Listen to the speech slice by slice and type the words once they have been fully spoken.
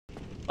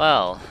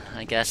Well,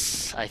 I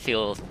guess I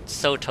feel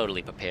so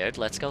totally prepared.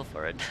 Let's go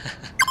for it.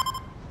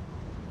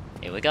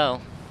 Here we go.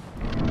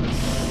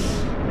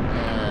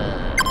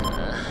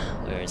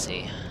 Where is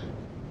he?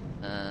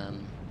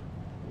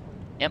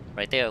 Yep,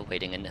 right there,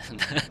 waiting in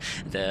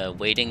the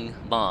waiting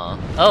maw.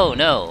 Oh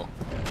no!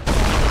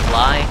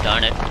 Fly,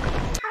 darn it.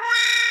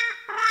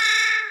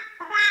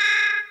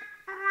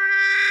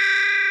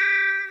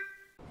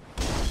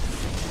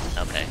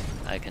 Okay,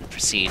 I can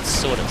proceed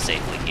sort of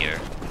safely here.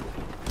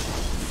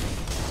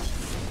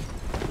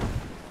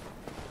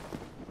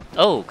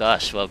 Oh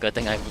gosh, well good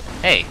thing I...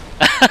 Hey!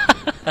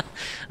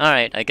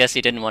 Alright, I guess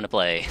he didn't want to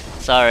play.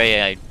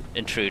 Sorry I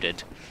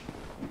intruded.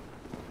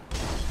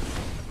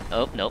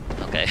 Oh, nope,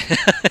 okay.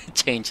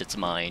 Changed its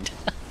mind.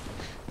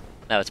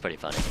 That was pretty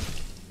funny.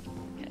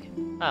 Okay.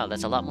 Wow,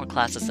 that's a lot more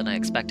classes than I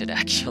expected,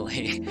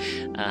 actually.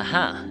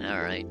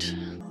 Alright.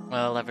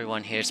 Well,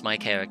 everyone, here's my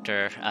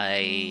character.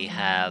 I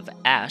have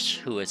Ash,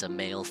 who is a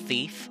male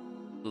thief,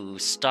 who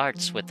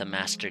starts with the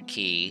Master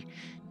Key.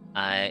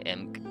 I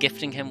am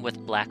gifting him with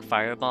Black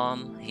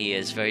Firebomb. He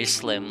is very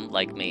slim,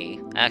 like me.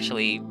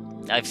 Actually,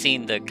 I've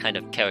seen the kind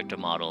of character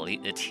model.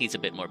 He's a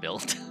bit more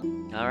built.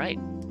 Alright.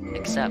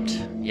 Accept.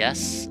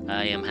 Yes,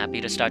 I am happy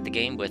to start the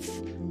game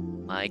with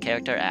my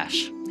character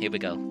Ash. Here we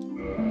go.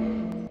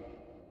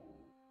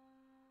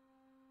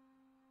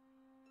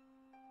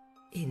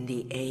 In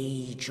the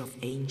age of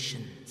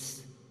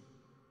ancients,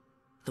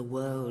 the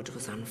world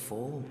was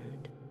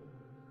unformed,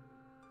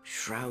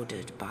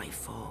 shrouded by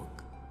fog.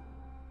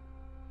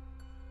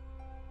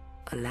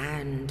 A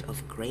land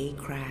of grey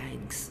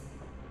crags,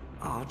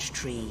 arch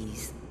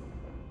trees,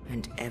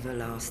 and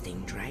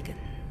everlasting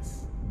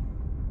dragons.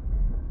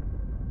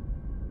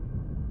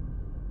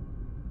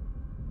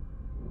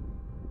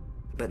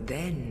 But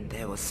then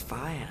there was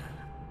fire,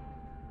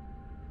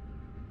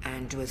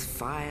 and with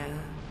fire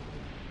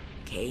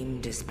came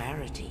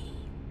disparity.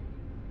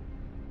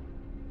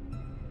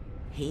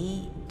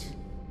 Heat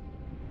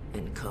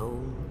and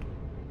cold,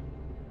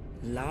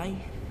 life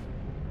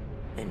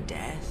and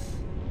death,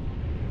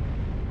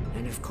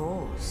 and of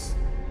course,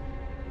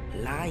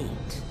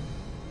 light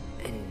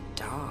and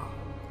dark.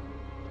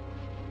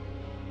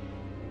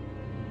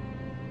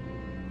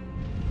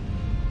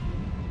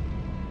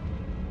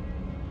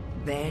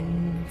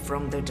 Then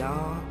from the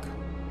dark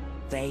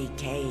they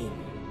came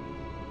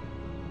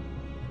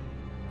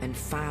and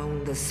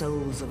found the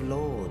souls of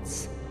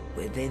lords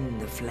within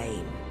the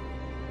flame.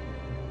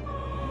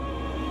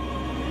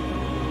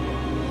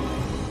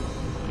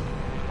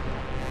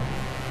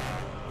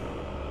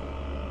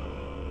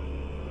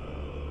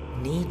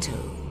 Nito,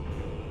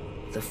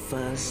 the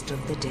first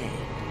of the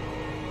dead.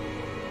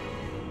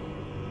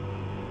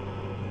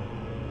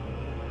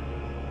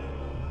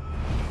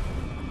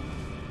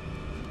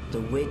 The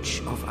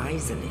Witch of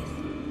Izalith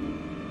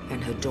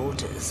and her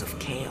daughters of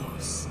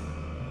Chaos.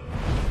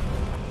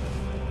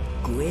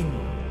 Gwyn,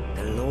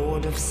 the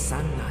Lord of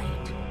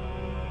Sunlight,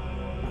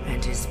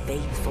 and his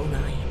faithful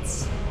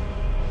knights.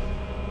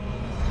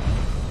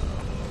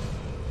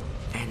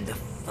 And the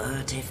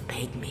furtive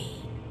pygmy,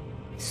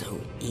 so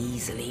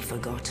easily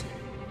forgotten.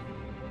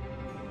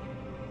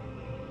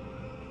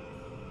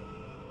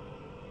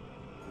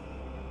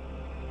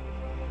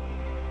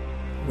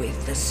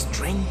 With the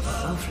strength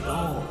of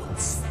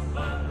lords,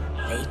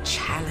 they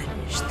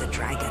challenged the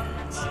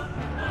dragons.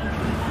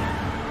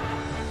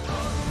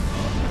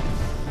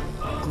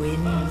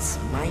 Gwyn's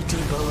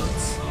mighty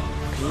bullets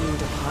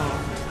peeled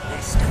apart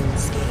their stone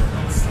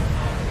scales.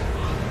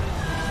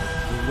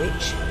 The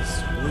witches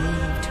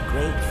weaved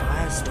great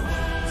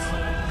firestorms.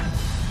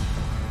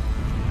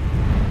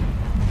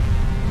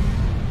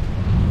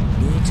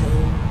 Nito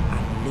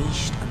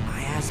unleashed a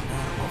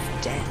miasma of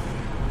death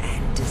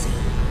and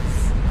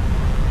disease.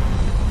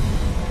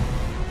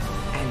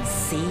 And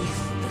Seath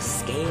the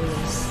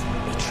Scaleless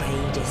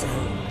betrayed his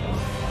own,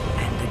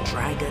 and the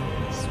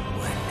dragons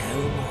were no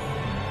more.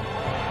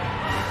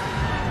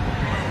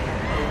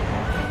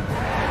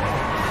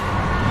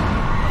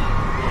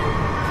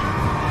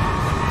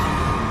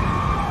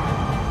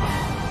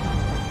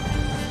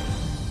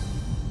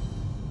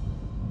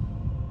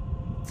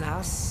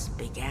 Thus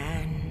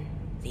began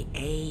the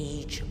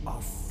Age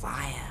of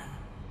Fire.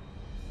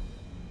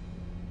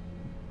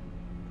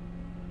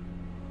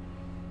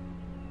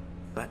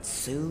 But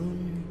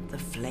soon the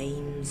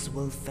flames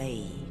will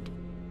fade,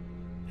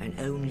 and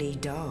only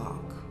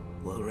dark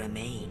will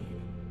remain.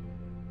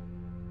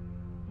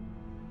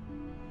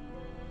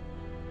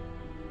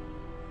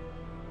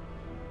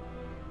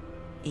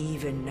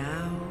 Even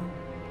now,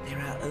 there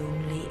are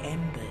only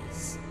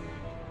embers.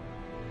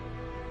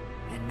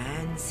 And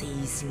man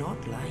sees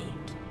not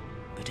light,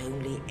 but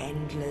only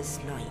endless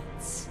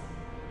nights.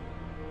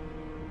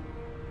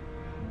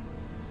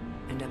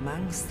 And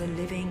amongst the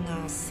living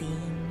are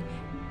seen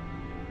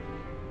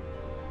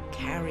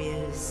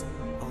carriers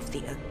of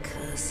the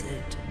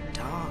accursed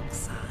dark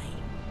side.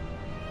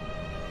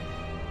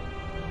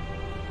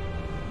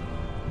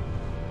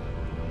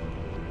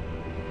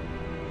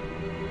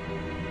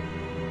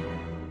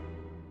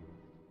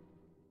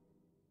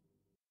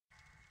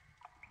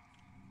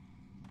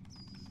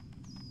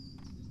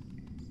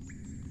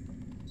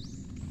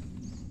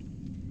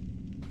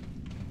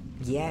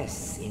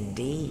 Yes,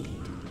 indeed.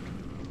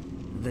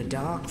 The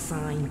dark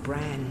sign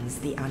brands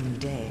the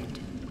undead.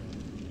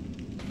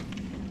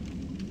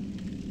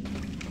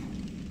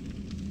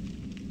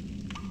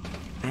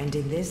 And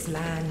in this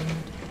land,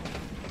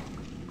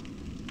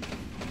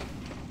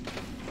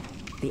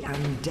 the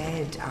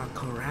undead are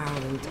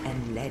corralled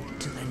and led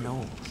to the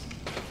north.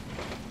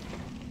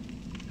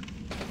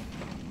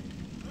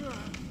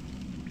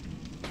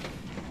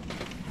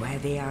 Where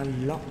they are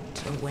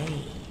locked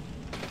away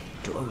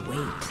to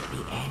await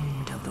the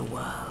end of the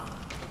world.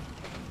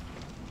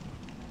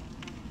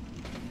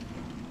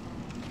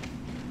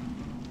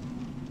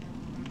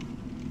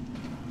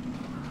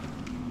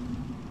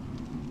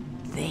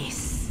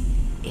 This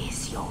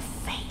is your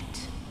fate.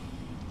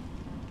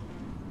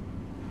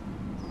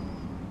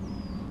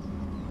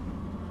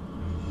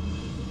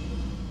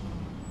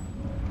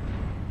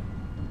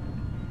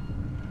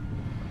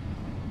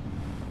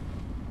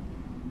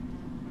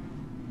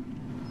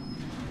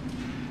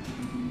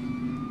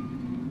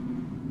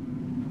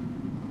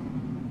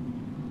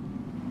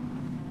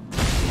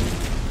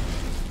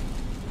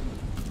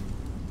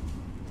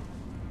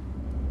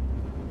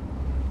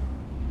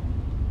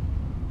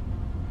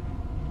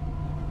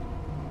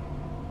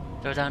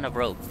 Throw down a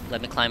rope.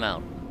 Let me climb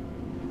out.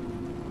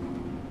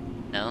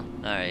 No?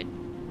 Alright.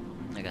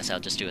 I guess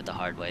I'll just do it the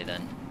hard way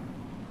then.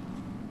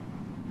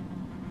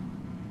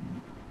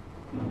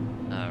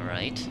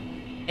 Alright.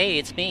 Hey,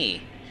 it's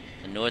me!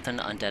 The Northern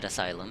Undead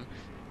Asylum.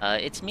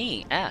 It's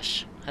me,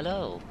 Ash.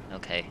 Hello.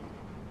 Okay.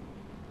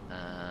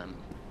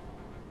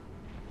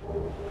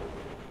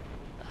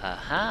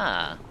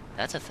 Aha!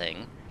 That's a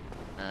thing.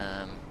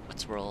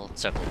 Let's roll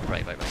circle.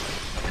 Right.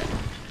 Okay.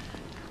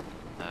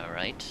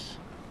 Alright.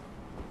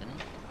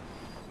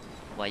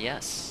 Why,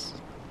 yes.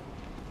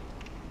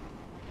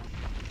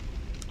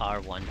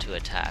 R1 to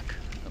attack.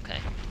 Okay.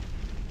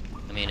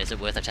 I mean, is it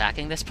worth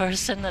attacking this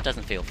person? That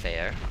doesn't feel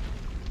fair.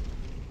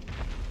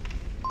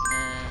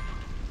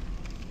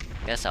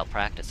 Guess I'll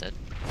practice it.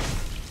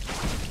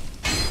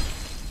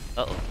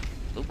 Uh-oh.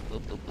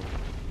 Oop.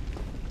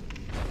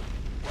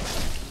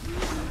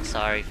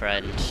 Sorry,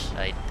 friend.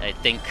 I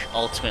think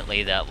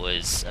ultimately that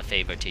was a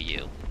favor to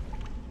you.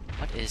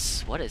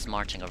 What is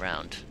marching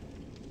around?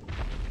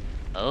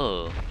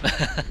 Oh.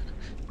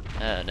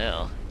 Oh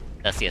no.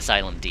 That's the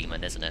asylum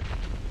demon, isn't it?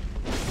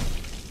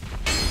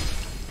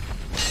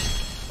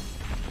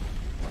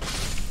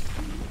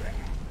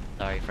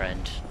 Sorry,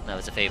 friend. That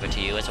was a favor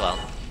to you as well.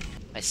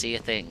 I see a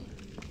thing.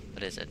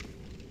 What is it?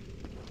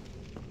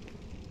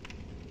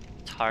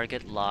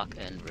 Target lock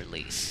and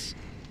release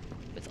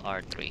with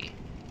R3.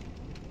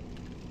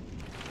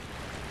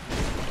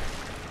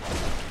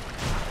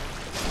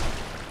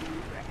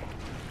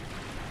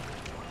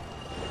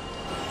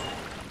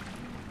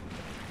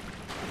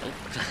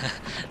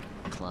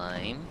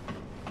 Climb.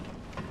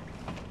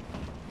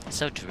 It's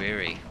so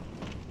dreary.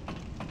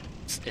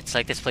 It's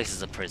like this place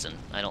is a prison.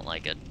 I don't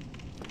like it.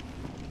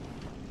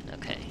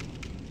 Okay.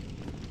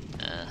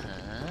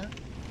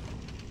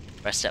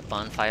 Rest at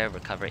bonfire,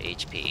 recover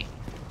HP.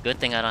 Good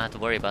thing I don't have to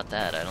worry about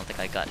that. I don't think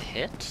I got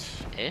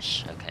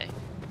hit-ish? Okay.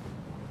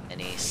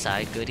 Any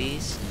side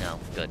goodies? No.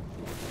 Good.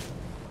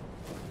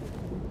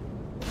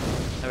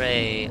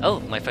 Hooray! Oh,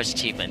 my first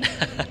achievement.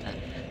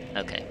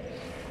 Okay.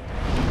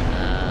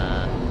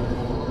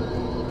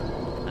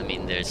 I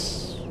mean,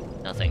 there's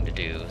nothing to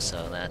do,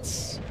 so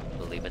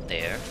we'll leave it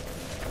there.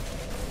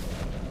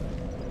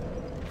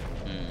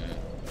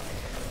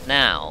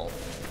 Now,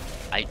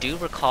 I do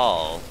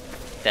recall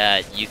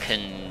that you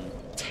can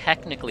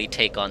technically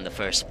take on the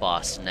first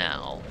boss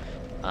now.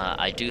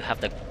 I do have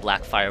the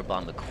Black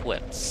Firebomb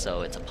equipped,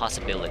 so it's a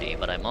possibility,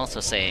 but I'm also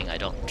saying I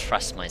don't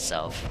trust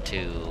myself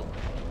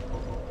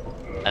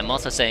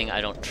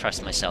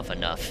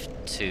enough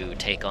to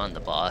take on the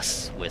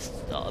boss with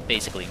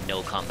basically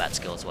no combat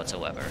skills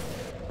whatsoever.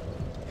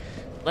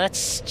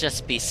 Let's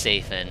just be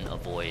safe and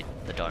avoid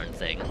the darn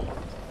thing.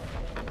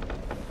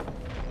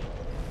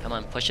 Come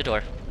on, push the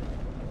door.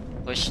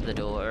 Push the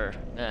door.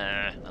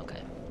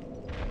 Okay.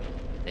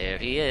 There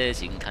he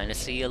is. You can kind of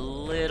see a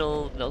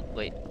little... Oh,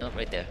 wait. No,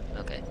 right there.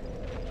 Okay.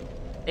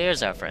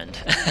 There's our friend.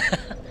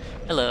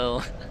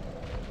 Hello.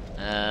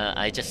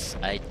 I just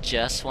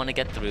want to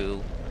get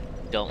through.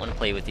 Don't want to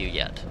play with you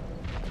yet.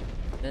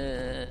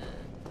 Oh,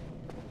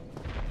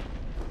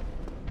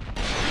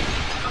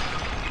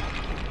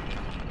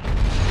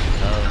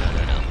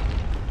 no.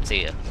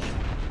 See ya.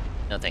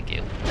 No, thank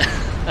you.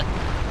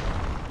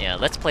 Yeah,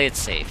 let's play it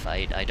safe.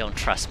 I don't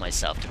trust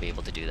myself to be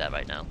able to do that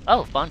right now.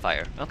 Oh,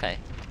 bonfire. Okay.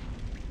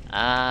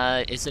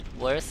 Is it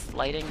worth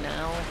lighting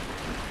now?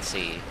 Let's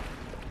see.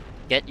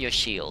 Get your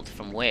shield.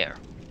 From where?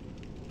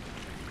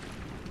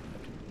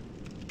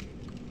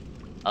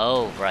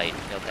 Oh, right.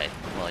 Okay.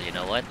 Well, you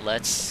know what?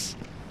 Let's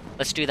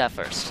do that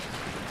first.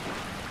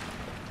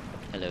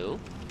 Hello?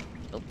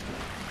 Nope.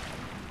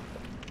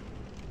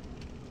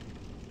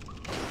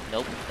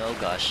 Nope. Oh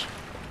gosh.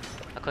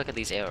 How quick are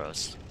these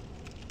arrows?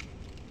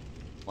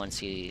 1,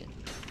 2.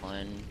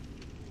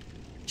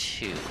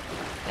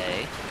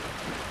 Okay.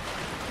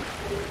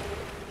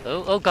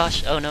 Oh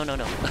gosh. Oh no.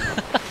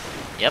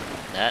 Yep,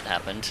 that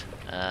happened.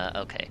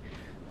 Okay.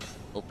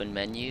 Open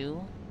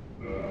menu.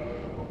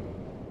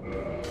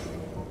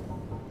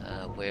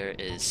 Where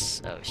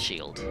is... oh,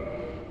 shield.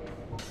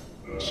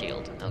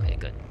 Shield. Okay,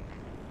 good.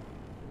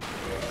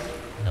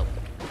 Nope.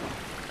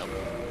 Nope.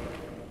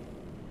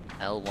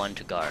 L1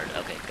 to guard.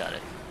 Okay, got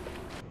it.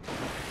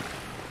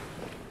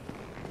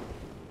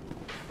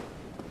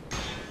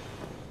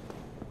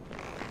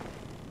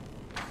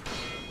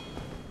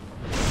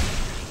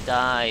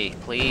 Die,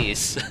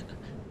 please.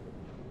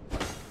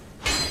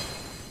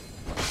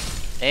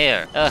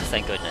 There. Oh,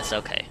 thank goodness.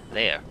 Okay,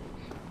 there.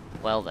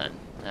 Well then,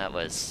 that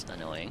was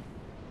annoying.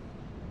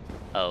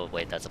 Oh,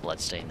 wait, that's a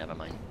bloodstain. Never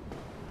mind.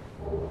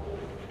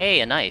 Hey,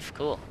 a knife.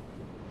 Cool.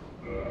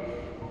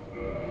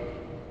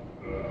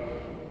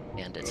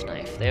 And its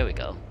knife. There we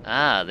go.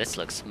 Ah, this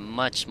looks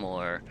much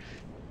more,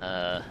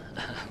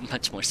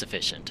 much more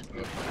sufficient.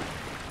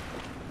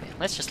 Okay,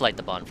 let's just light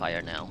the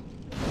bonfire now.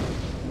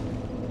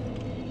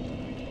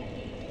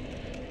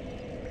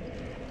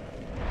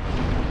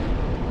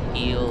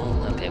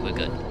 Heal. Okay, we're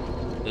good.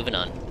 Moving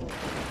on.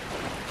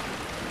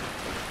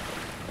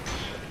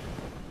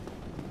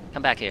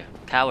 Come back here.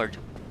 Coward.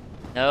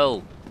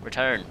 No.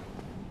 Return.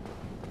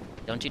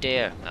 Don't you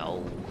dare.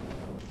 No.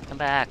 Come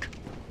back.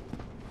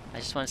 I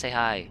just want to say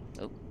hi.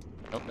 Oh.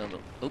 Oh, no, no.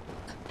 Oh.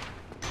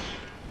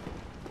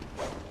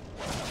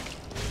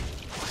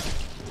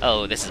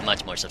 Oh, this is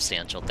much more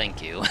substantial.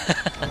 Thank you.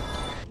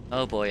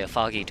 Oh boy, a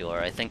foggy door.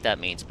 I think that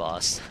means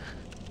boss.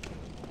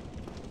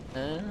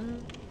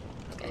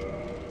 Okay.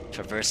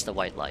 Traverse the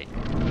white light.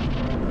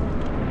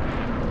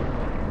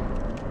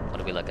 What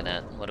are we looking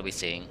at? What are we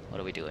seeing?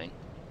 What are we doing?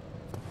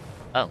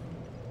 Oh.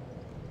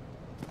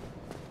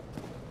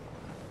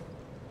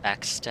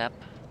 Backstep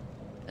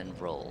and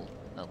roll.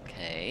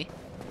 Okay.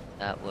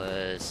 That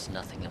was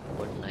nothing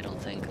important, I don't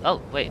think.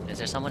 Oh, wait, is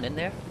there someone in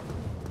there?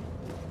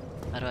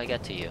 How do I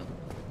get to you?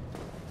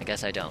 I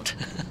guess I don't.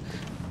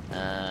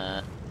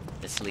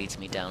 This leads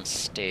me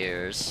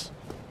downstairs.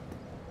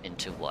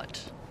 Into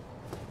what?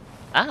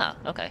 Ah,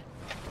 okay.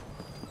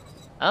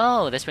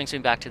 Oh, this brings me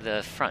back to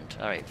the front.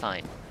 Alright,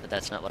 fine. But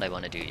that's not what I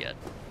want to do yet.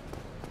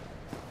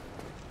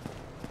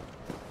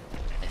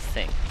 I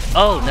think.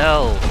 Oh,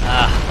 no!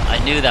 Ah,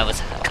 I knew that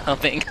was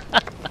coming.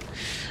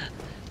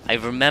 I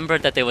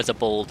remembered that there was a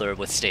boulder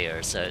with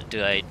stairs.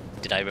 Did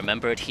I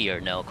remember it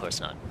here? No, of course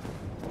not.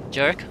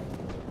 Jerk?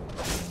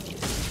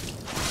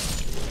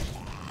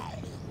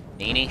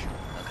 Meanie?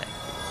 Okay.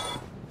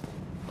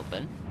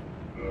 Open.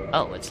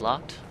 Oh, it's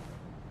locked?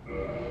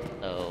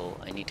 So,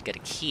 I need to get a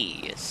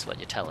key, is what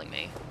you're telling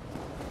me.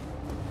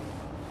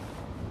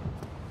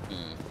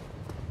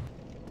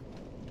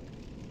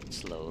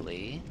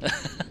 Slowly.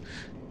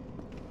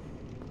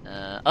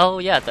 Oh,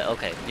 yeah,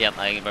 okay. Yep,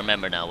 I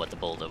remember now what the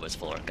boulder was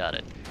for. Got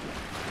it.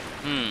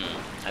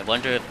 I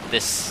wonder if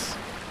this,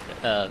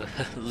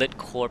 lit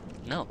corpse...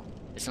 No,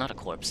 it's not a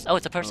corpse. Oh,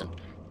 it's a person. Oh,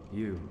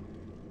 you.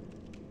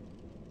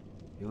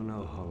 You're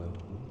no hollow.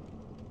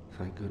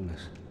 Thank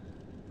goodness.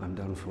 I'm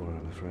done for,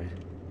 I'm afraid.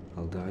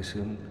 I'll die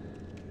soon,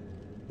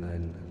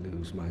 then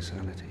lose my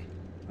sanity.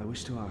 I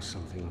wish to ask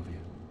something of you.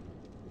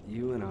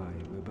 You and I,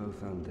 we're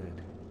both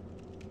undead.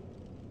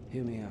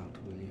 Hear me out,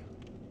 will you?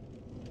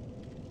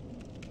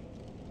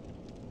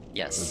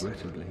 Yes.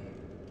 Regrettably,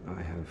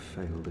 I have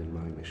failed in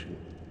my mission,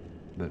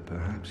 but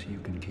perhaps you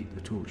can keep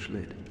the torch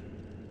lit.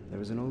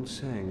 There is an old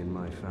saying in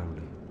my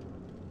family,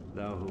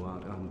 thou who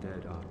art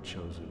undead art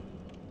chosen,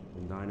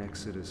 and thine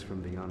exodus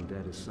from the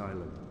undead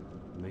asylum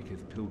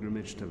maketh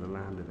pilgrimage to the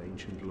land of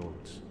ancient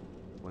lords.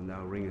 When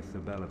thou ringeth the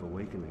bell of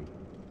awakening,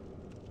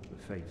 the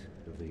fate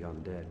of the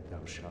undead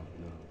thou shalt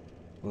know.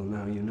 Well,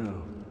 now you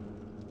know,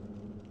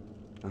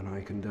 and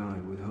I can die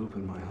with hope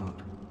in my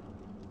heart.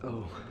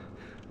 Oh,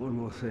 one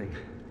more thing.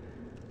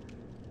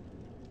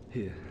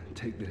 Here,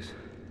 take this.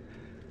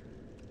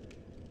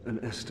 An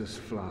Estus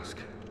Flask,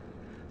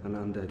 an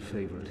undead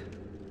favorite.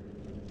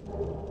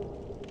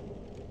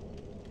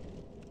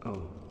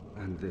 Oh,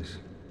 and this.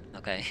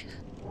 Okay.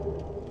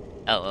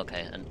 Oh,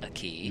 okay, a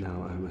key.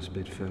 Now I must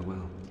bid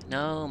farewell.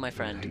 No, my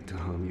friend. I hate to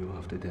harm you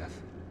after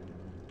death.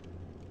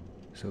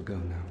 So go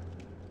now,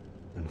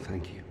 and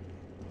thank you.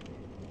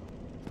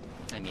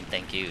 I mean,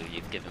 thank you.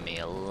 You've given me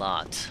a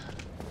lot.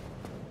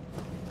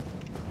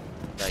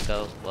 Did I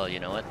go? Well, you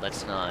know what?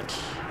 Let's not.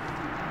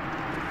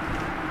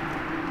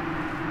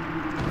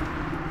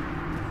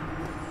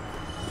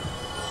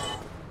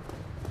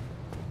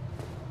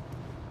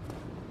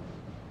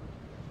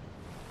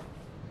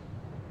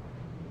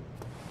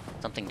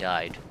 Something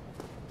died.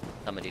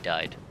 Somebody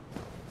died.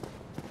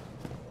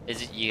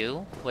 Is it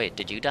you? Wait,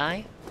 did you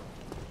die?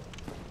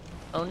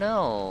 Oh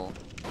no.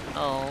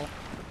 Oh.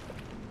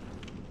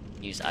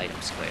 Use item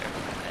square.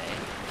 Okay.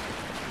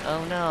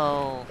 Oh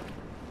no.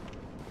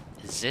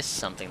 Is this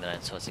something that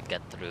I'm supposed to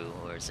get through,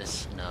 or is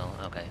this... No?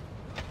 Okay.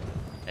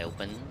 I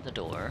open the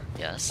door.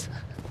 Yes.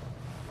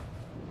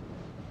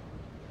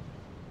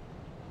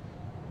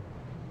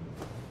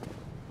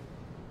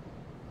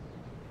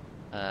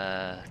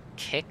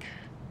 Kick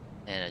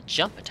and a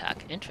jump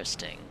attack.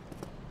 Interesting.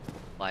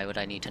 Why would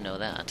I need to know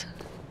that?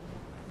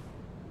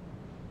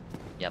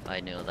 Yep,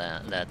 I knew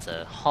that. That's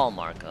a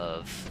hallmark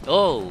of...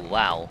 Oh,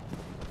 wow.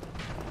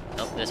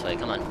 Nope, this way,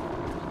 come on.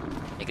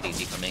 Make it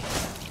easy for me.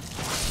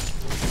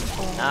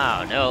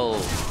 Oh, no!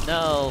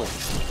 No!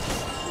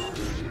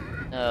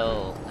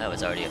 No, that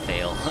was already a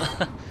fail.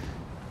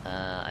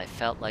 I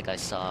felt like I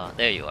saw...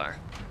 There you are.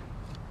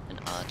 An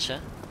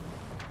archer.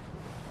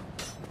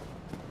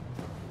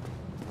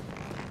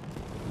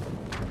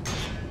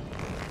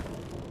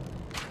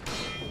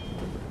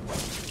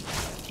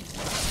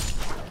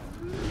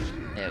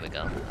 There we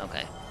go,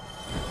 okay.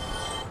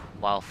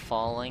 While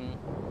falling,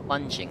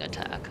 plunging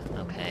attack,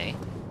 okay.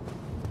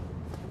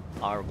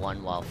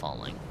 R1 while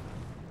falling.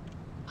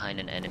 Behind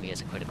an enemy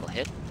is a critical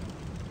hit.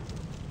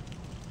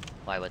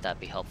 Why would that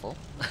be helpful?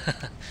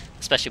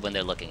 Especially when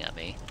they're looking at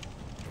me.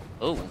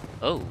 Oh,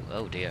 oh,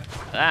 oh dear.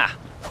 Ah!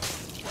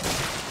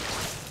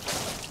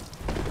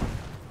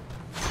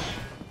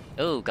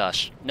 Oh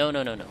gosh. No,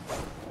 no, no, no.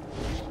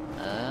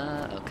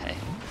 Okay.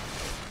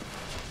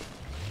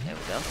 There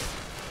we go.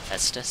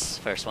 Estus,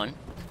 first one.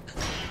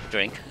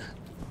 Drink.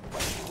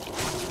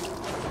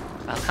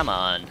 Oh, come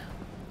on.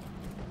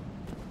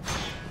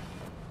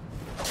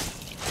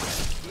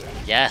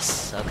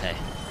 Yes, okay.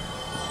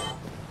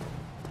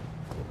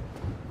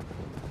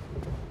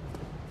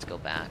 Let's go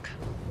back.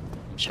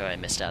 I'm sure I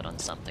missed out on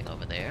something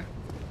over there.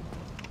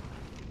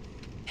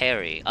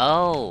 Parry.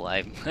 Oh,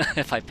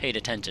 if I paid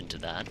attention to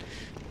that.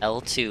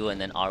 L2 and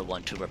then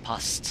R1 to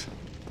riposte.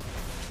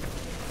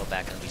 Go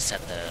back and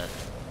reset the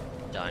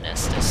darn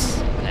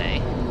Estus. Okay.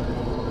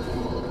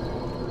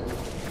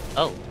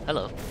 Oh,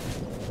 hello.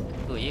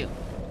 Who are you?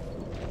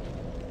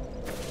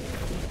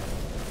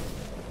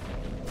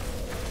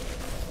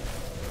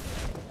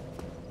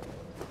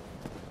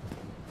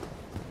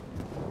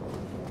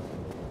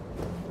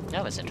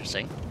 That was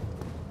interesting.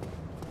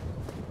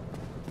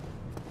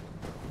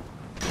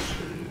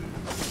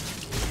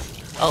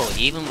 Oh,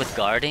 even with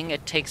guarding,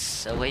 it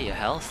takes away your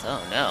health?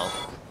 Oh no.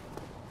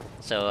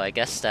 So I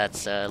guess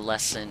that's a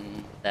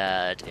lesson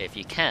that, if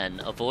you can,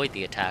 avoid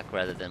the attack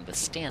rather than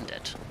withstand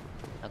it.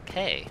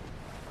 Okay.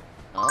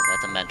 Oh,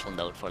 that's a mental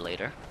note for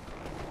later.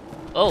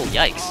 Oh,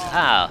 yikes!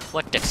 Ah,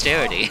 what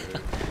dexterity!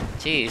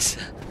 Jeez.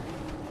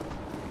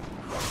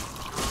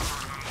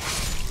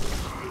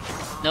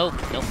 Nope,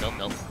 nope, nope,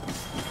 nope.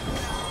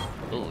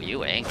 Ooh, you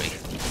were angry.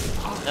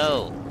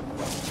 No!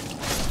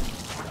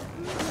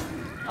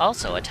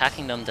 Also,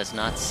 attacking them does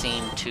not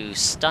seem to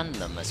stun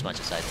them as much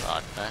as I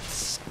thought.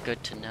 That's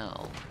good to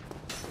know.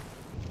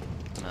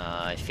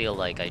 I feel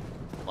like I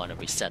want to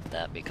reset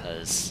that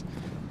because...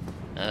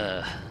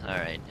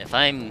 alright. If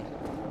I'm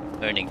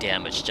earning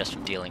damage just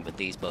from dealing with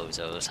these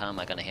bozos, how am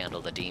I gonna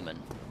handle the demon?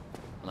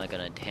 How am I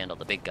gonna handle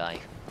the big guy?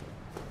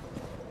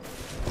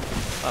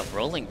 Wow,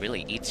 rolling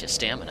really eats your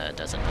stamina,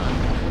 does it not?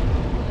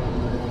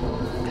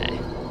 Okay.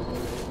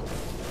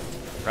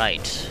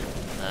 Right.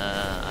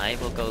 I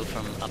will go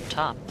from up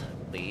top,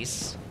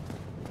 please.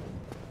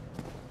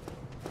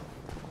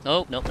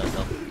 Nope, nope, nope,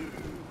 nope.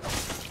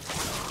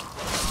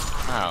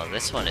 Wow,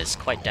 this one is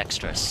quite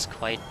dexterous,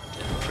 quite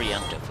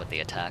preemptive with the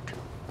attack.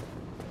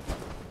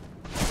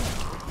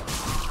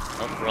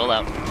 Oh, roll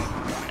out.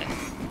 Okay.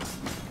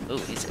 Ooh,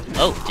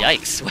 oh,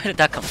 yikes! Where did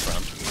that come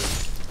from?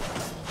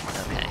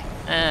 Okay.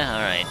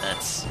 Alright,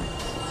 that's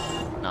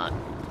not...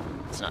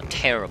 It's not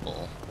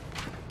terrible.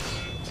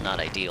 It's not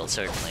ideal,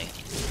 certainly.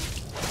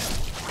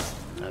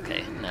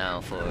 Okay,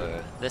 now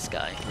for this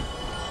guy.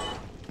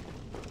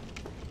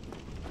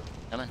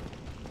 Come on.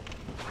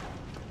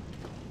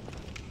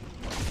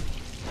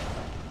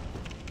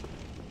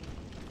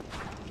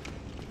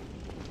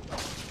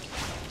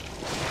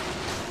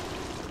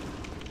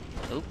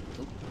 Oop,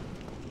 oop.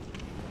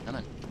 Come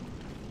on.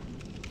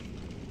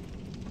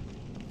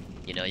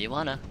 You know you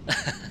wanna.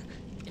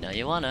 You know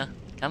you wanna.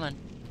 Come on.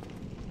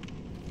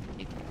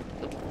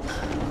 Oop.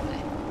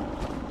 Okay.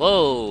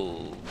 Whoa!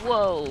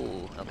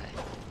 Whoa! Okay.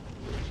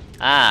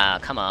 Ah,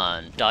 come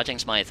on.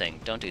 Dodging's my thing.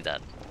 Don't do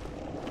that.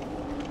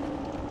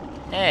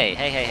 Hey,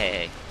 hey, hey, hey,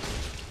 hey.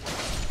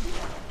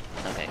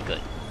 Okay,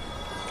 good.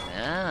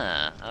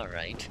 Ah,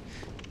 alright.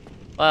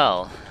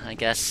 Well, I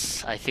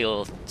guess I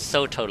feel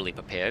so totally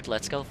prepared.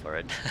 Let's go for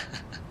it.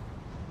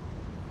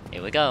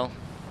 Here we go.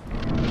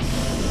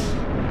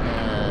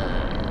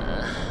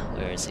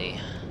 Where is he?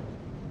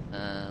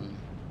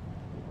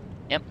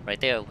 Yep, right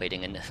there,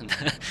 waiting in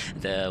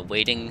the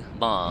waiting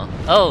maw.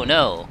 Oh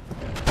no!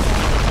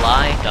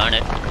 Fly, darn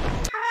it.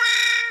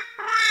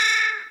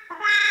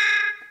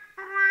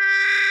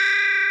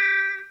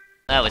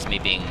 That was me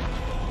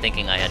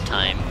thinking I had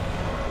time.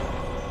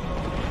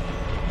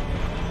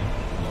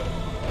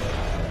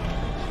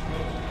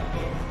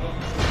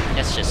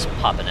 Let's just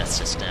pop an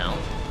Estus now.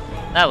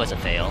 That was a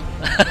fail.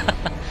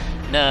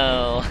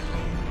 No.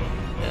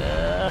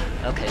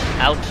 Okay,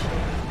 out.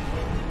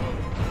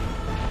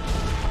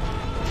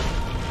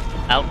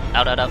 Out,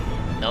 out, out, out.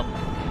 Nope.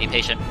 Be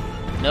patient.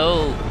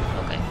 No.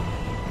 Okay.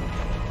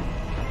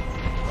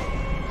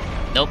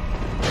 Nope.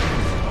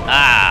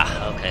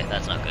 Ah, okay,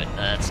 that's not good.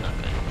 That's not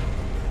good.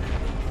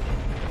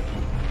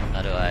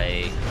 How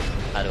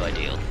do I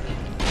deal?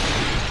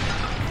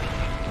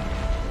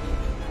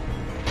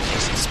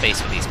 space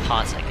for these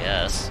pots, I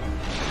guess.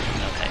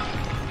 Okay.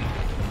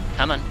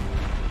 Come on.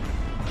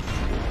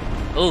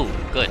 Oh,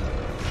 good.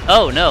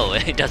 Oh no,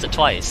 it does it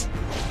twice.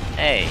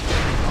 Hey.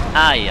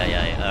 Ay, ay,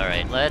 ay.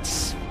 Alright,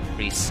 let's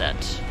reset.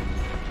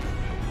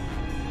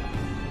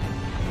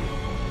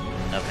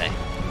 Okay.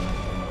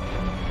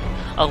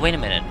 Oh, wait a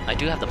minute. I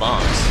do have the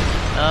bombs.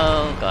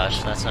 Oh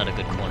gosh, that's not a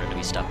good corner to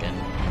be stuck in.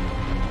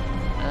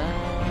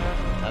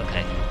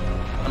 Okay.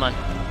 Come on.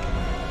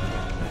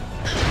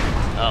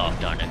 Oh,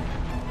 darn it.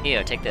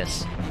 Here, take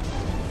this.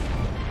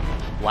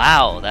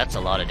 Wow, that's a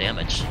lot of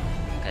damage.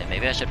 Okay,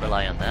 maybe I should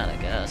rely on that, I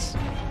guess.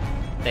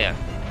 There.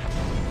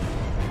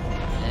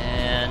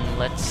 And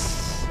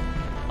let's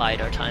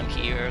bide our time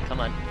here. Come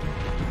on.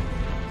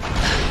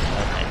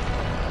 Okay.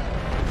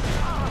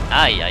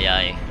 Ay, ay,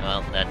 ay.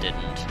 Well, that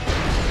didn't.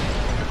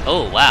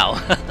 Oh, wow.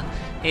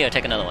 Here,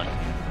 take another one.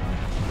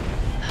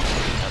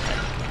 Okay.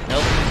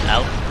 Nope.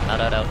 Out.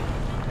 Out, out, out.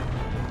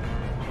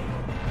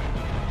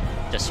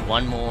 Just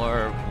one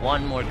more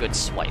good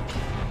swipe.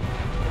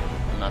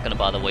 I'm not gonna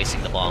bother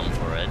wasting the bomb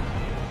for it.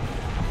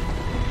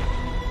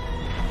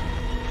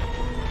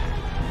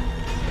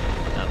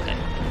 Okay.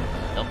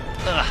 Nope.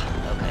 Ugh.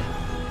 Okay.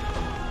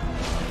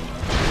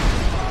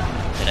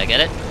 Did I get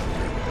it?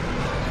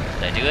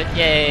 Did I do it?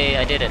 Yay!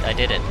 I did it! I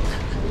did it!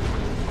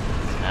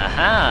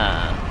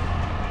 Aha!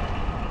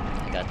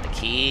 I got the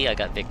key, I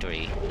got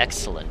victory.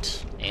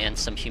 Excellent. And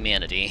some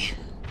humanity.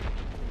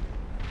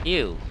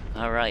 You!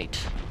 Alright.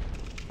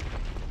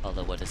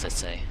 Although, what does it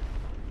say?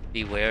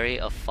 Be wary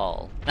of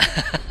fall.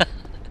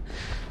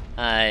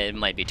 It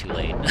might be too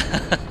late.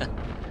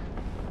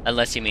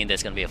 Unless you mean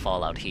there's gonna be a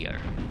fall out here.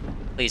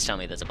 Please tell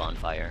me there's a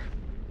bonfire.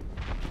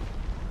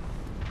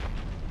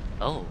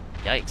 Oh,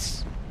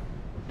 yikes.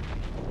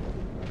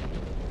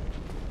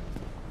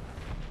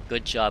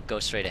 Good job, go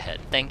straight ahead.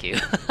 Thank you.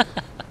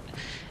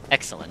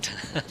 Excellent.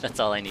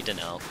 That's all I need to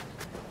know.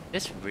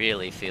 This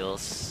really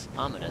feels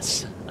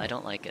ominous. I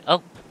don't like it.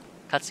 Oh!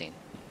 Cutscene.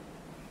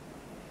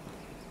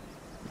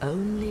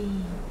 Only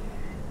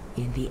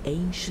in the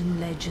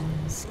ancient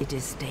legends it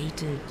is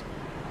stated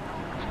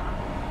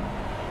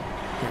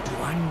that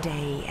one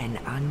day an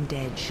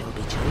undead shall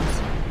be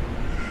chosen.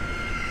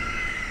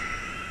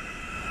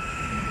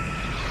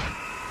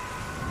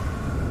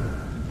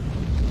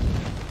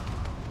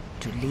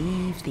 To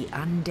leave the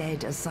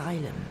undead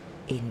asylum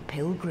in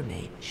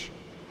pilgrimage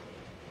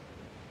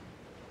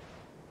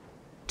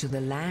to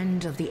the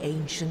land of the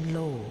ancient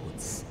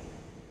lords.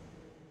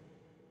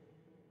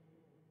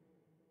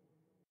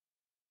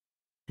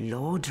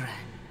 Lordran.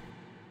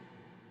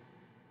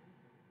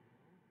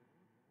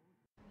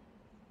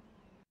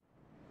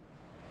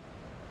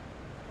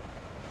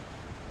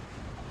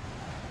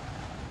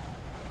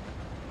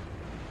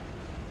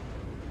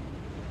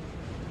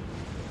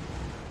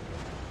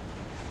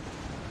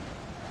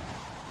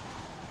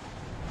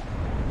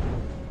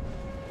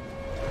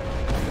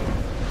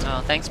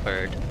 Oh, thanks,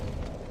 bird.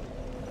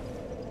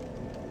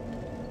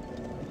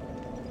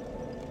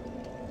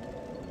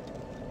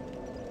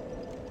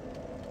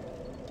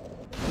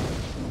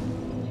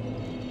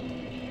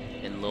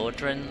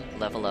 Lordran,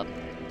 level up,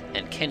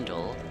 and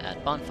kindle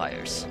at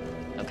Bonfires.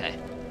 Okay.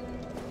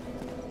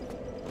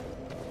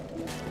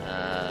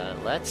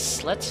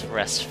 Let's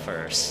rest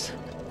first.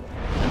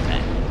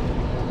 Okay.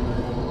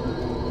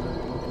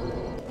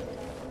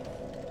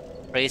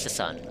 Praise the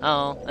sun.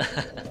 Oh.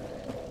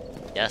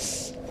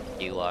 Yes,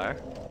 you are.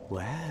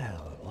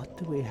 Well, what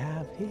do we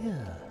have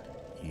here?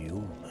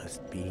 You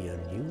must be a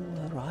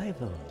new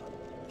arrival.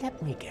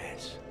 Let me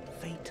guess.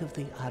 Fate of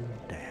the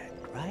undead,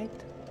 right?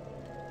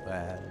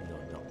 Well,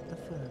 you're not the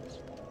first,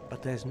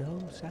 but there's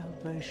no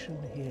salvation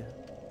here.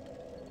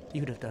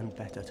 You'd have done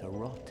better to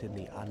rot in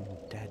the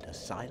undead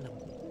asylum.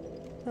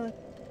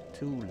 But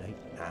too late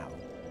now.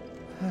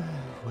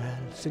 Well,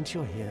 since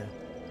you're here,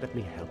 let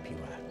me help you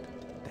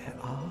out. There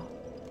are,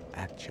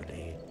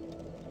 actually,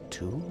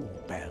 2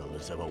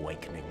 bells of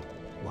awakening.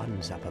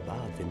 One's up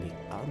above in the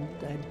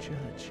undead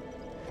church.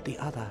 The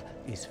other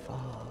is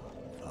far,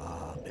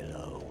 far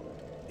below,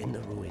 in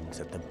the ruins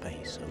at the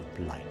base of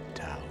Blight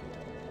Town.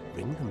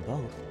 Ring them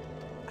both,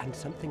 and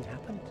something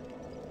happens.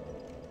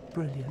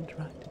 Brilliant,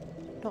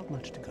 right? Not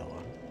much to go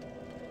on,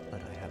 but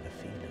I have a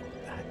feeling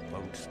that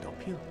won't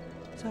stop you.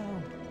 So,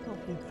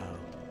 off you go.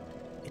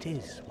 It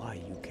is why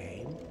you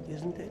came,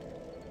 isn't it?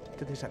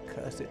 To this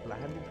accursed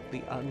land of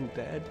the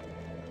undead?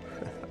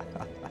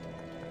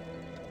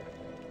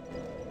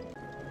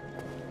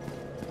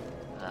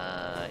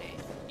 I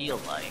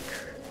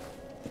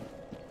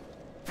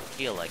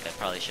feel like I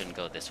probably shouldn't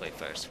go this way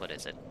first. What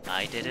is it?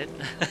 I did it?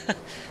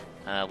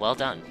 Well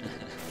done.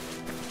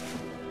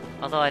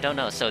 Although I don't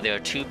know, so there are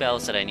 2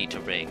 bells that I need to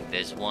ring.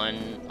 There's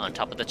one on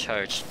top of the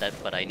church,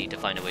 but I need to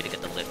find a way to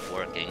get the lift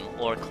working,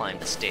 or climb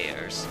the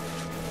stairs.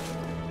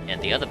 And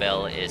the other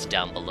bell is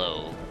down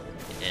below,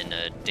 in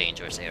a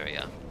dangerous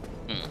area.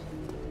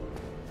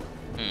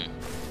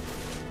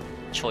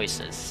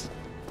 Choices.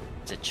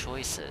 Is it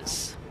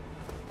choices?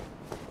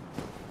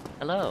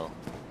 Hello.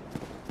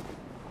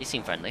 You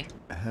seem friendly.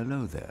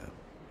 Hello there.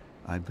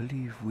 I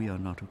believe we are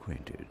not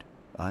acquainted.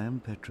 I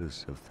am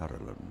Petrus of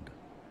Thoroland.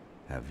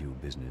 Have you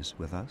business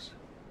with us?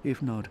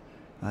 If not,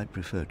 I'd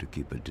prefer to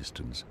keep a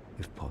distance,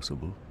 if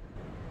possible.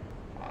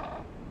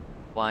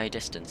 Why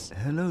distance?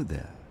 Hello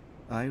there.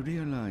 I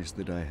realize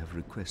that I have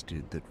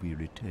requested that we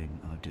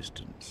retain our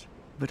distance,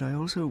 but I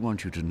also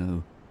want you to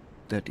know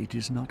that it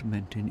is not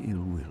meant in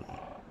ill will.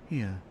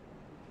 Here,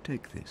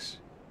 take this,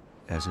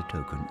 as a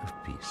token of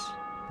peace.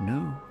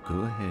 No,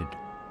 go ahead.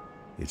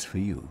 It's for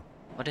you.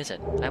 What is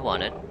it? I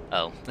want it.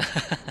 Oh.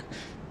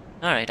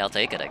 Alright, I'll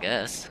take it, I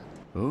guess.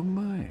 Oh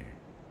my,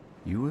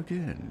 you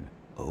again.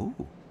 Oh,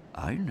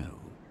 I know.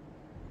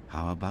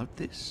 How about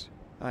this?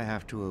 I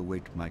have to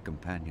await my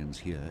companions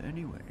here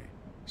anyway.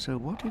 So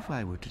what if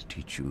I were to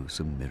teach you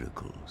some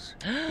miracles?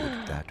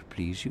 Would that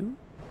please you?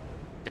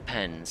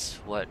 Depends.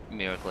 What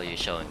miracle are you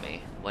showing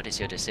me? What is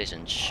your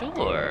decision?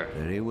 Sure.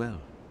 Very well.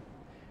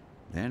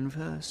 Then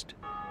first,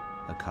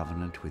 a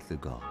covenant with the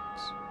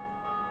gods.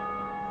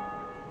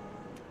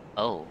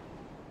 Oh.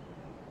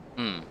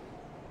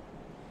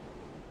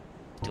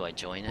 Do I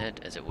join it?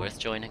 Is it worth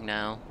joining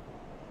now?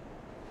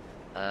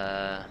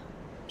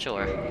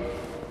 Sure.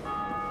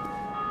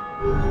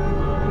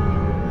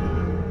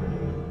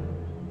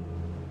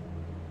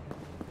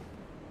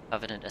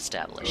 Covenant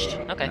established.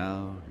 Okay.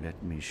 Now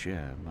let me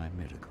share my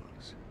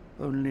miracles.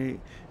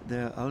 Only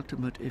their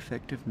ultimate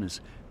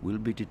effectiveness will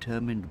be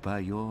determined by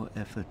your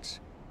efforts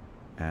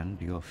and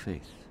your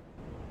faith.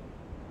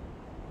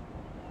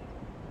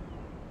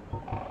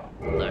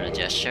 Learn a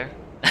gesture?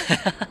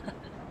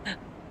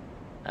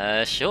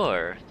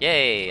 Sure.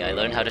 Yay, I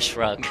learned how to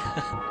shrug.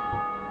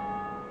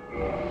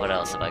 What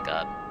else have I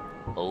got?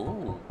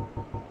 Oh.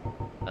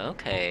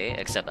 Okay,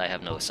 except I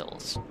have no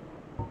souls.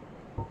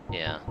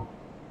 Yeah.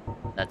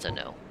 That's a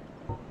no.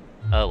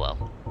 Oh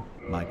well.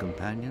 My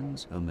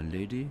companions are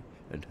Milady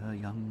and her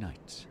young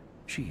knights.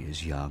 She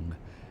is young,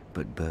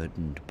 but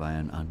burdened by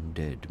an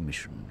undead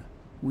mission.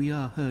 We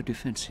are her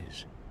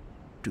defenses,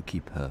 to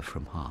keep her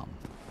from harm.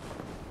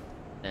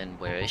 And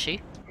where is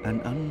she?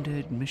 An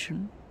undead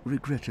mission?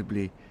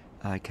 Regrettably,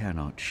 I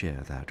cannot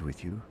share that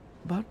with you.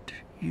 But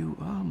you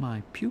are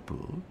my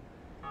pupil.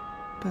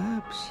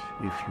 Perhaps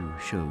if you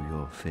show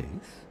your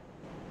faith.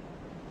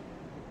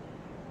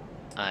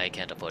 I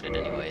can't afford it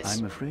anyways.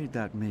 I'm afraid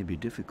that may be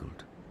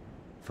difficult,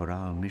 for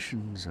our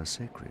missions are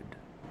sacred.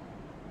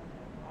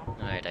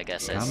 Alright, I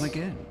guess Come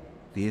again.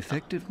 The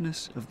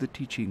effectiveness of the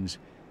teachings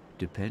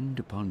depend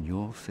upon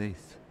your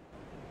faith.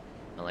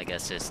 Well, I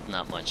guess there's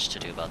not much to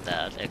do about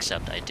that,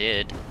 except I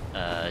did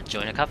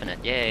join a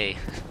covenant. Yay!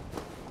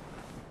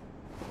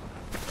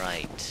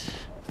 Right.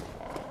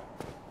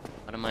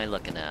 What am I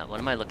looking at? What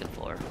am I looking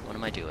for? What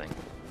am I doing?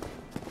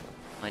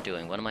 What am I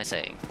doing? What am I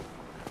saying?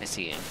 What am I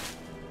seeing?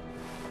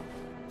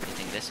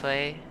 Anything this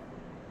way?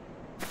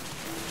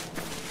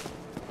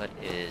 What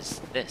is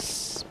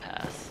this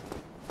path?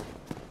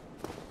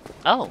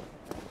 Oh!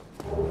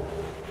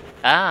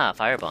 Ah,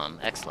 firebomb.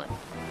 Excellent.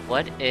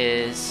 What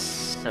is...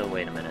 So,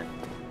 wait a minute.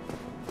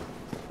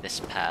 This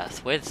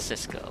path. Where does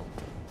this go?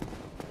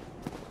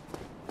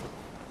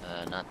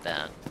 Not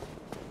that.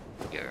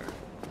 Here.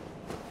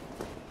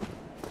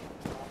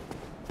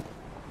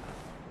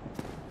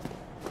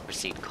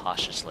 Proceed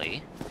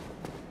cautiously.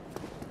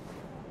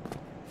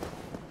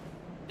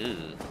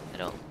 Ooh,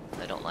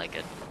 I don't like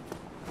it.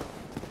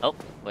 Oh,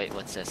 wait,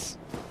 what's this?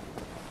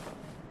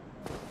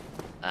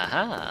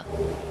 Aha!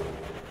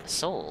 A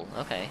soul,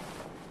 okay.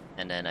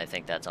 And then I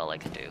think that's all I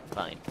can do.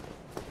 Fine.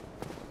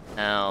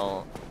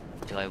 Now,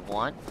 do I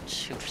want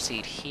to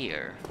proceed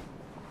here?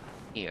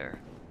 Here.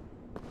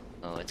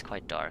 Oh, it's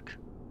quite dark.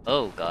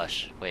 Oh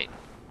gosh, wait.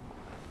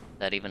 Is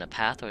that even a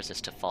path or is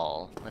this to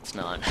fall? Let's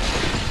not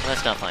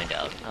find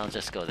out. I'll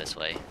just go this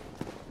way.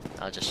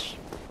 I'll just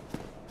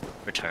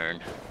return.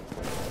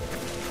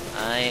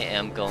 I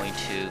am going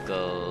to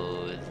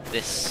go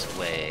this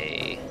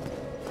way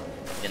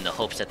in the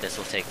hopes that this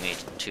will take me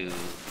to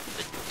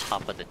the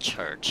top of the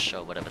church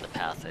or whatever the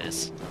path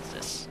is. What's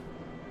this?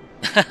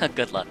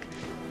 Good luck.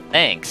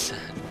 Thanks.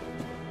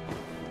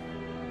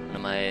 What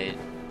am I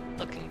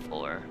looking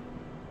for?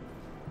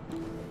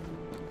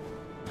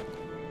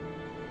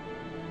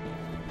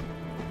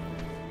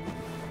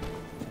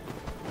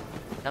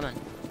 Come on.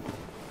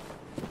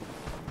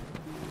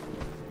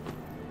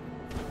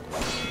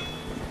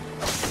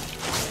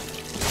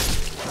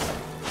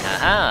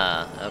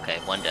 Aha! Okay,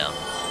 one down.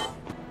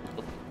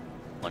 Oop.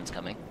 One's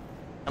coming.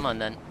 Come on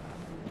then.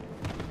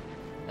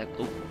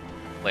 Oop.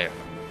 Where?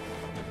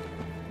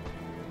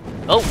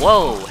 Oh,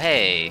 whoa!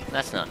 Hey!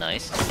 That's not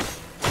nice.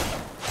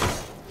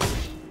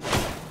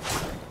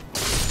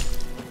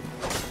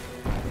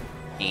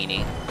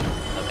 Eenie.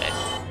 Okay.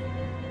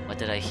 What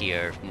did I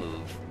hear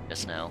move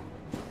just now?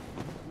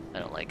 I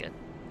don't like it.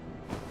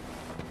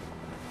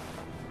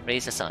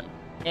 Raise the sun.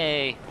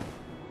 Yay!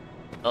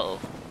 Uh-oh.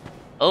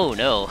 Oh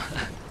no!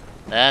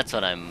 That's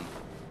what I'm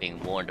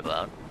being warned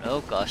about. Oh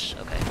gosh,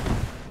 okay.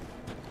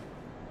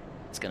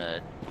 It's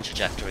gonna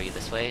trajectory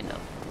this way? No.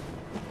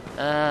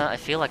 I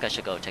feel like I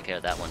should go take care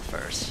of that one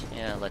first.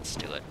 Yeah, let's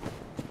do it.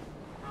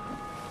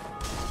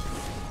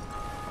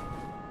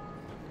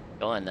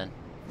 Go on then.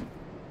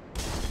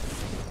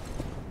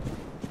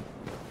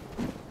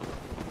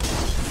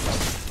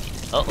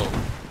 Uh-oh.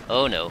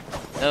 Oh no.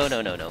 No,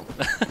 no, no, no.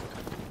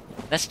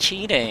 That's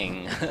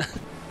cheating!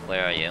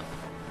 Where are you?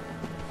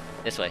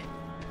 This way.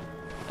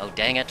 Oh,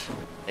 dang it.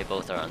 They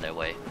both are on their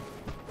way.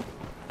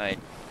 Alright.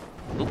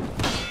 Oop.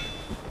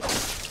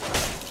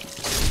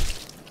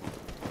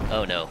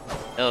 Oh no.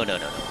 No, no,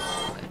 no, no.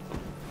 Okay.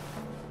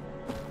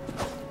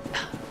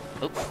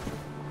 Oop.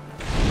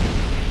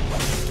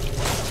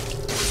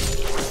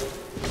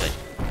 Good.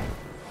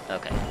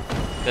 Okay.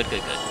 Good,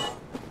 good, good.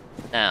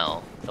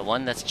 Now, the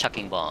one that's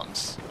chucking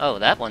bombs. Oh,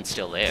 that one's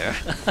still there.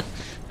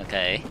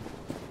 Okay.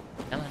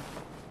 Come on.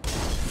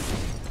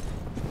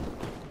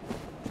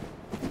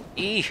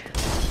 Eee!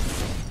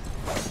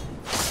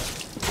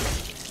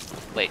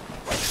 Wait.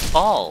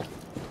 Fall!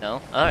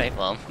 No? Alright,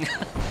 well.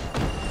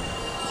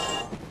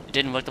 It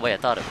didn't work the way I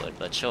thought it would,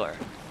 but sure.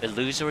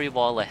 Illusory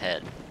wall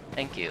ahead.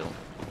 Thank you.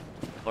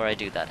 Before I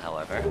do that,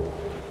 however.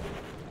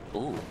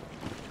 Ooh.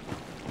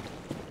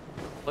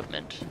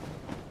 Equipment.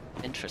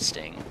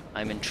 Interesting.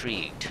 I'm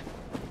intrigued.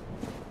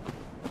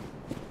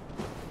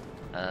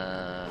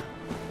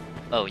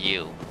 Oh,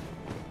 you.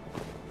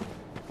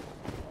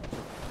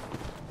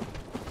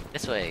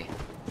 This way.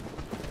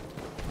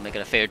 We'll make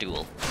it a fair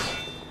duel.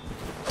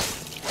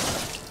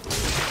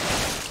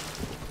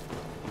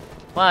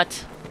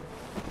 What?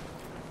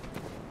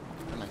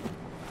 Come on.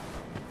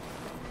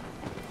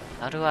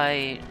 How do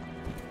I...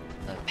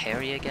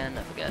 parry again?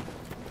 I forget.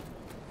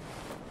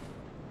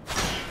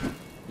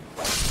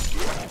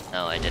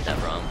 No, I did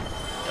that wrong.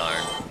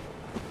 Darn.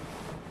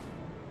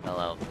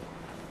 Well,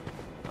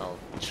 I'll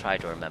try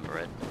to remember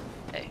it.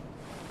 Okay.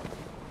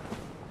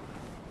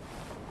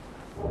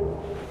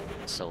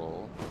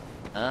 Soul.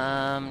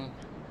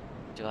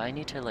 Do I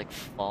need to, like,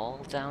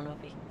 fall down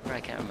over here?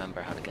 I can't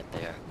remember how to get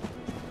there.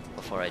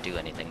 Before I do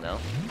anything, though.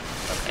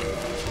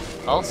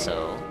 Okay.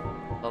 Also,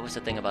 what was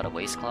the thing about a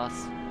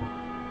waistcloth?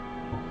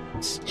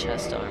 It's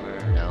chest armor,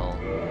 no.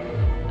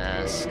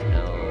 Mask,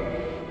 no.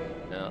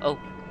 No. Oh!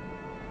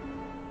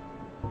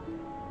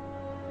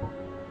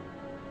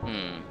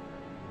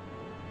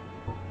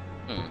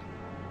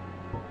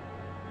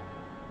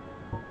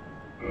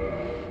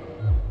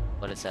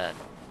 What is that?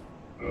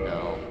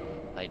 No.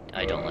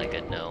 I don't like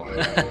it, no.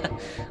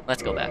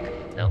 Let's go back.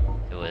 No,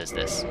 it was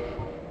this.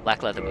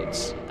 Black leather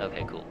boots.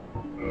 Okay, cool.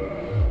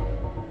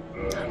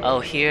 Oh,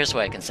 here's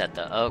where I can set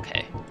the...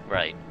 Okay,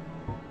 right.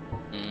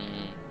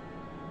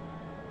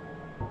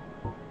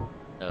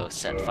 Oh,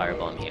 set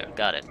firebomb here.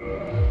 Got it.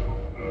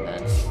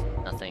 That's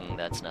nothing,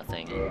 that's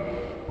nothing.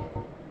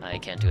 I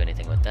can't do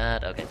anything with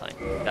that. Okay, fine.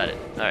 Got it.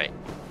 Alright.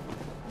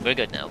 We're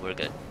good now, we're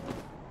good.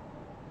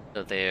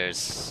 So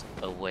there's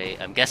a way...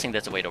 I'm guessing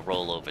there's a way to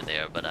roll over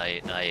there, but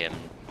I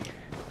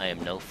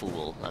am no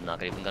fool. I'm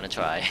not even gonna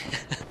try.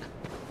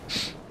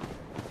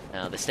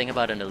 Now, this thing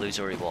about an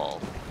illusory wall.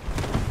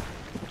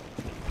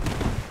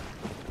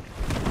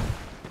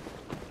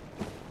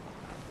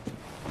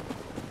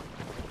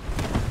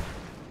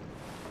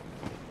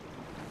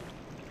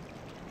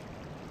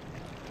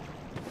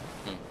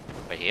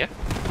 Right here?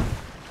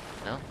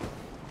 No?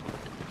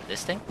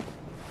 This thing?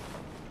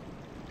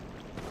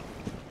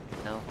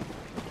 No.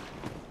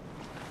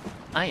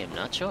 I am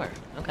not sure.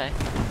 Okay.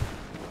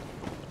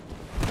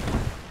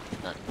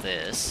 Not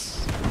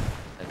this.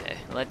 Okay,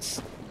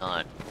 let's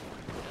not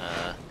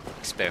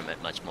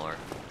experiment much more.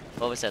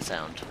 What was that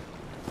sound?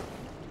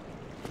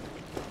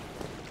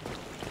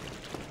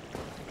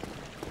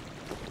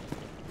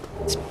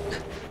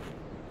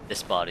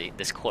 This body,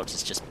 this corpse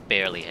is just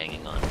barely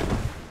hanging on.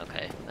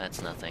 Okay,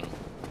 that's nothing.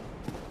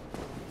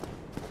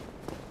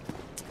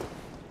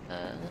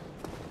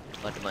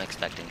 What am I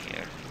expecting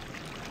here?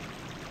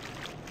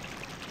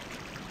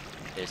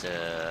 There's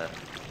a...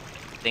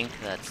 I think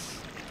that's...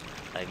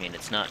 I mean,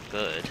 it's not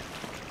good.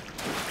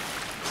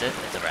 Is it?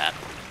 It's a rat.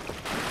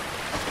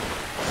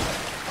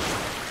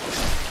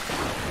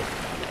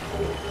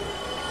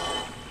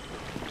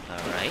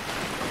 Alright.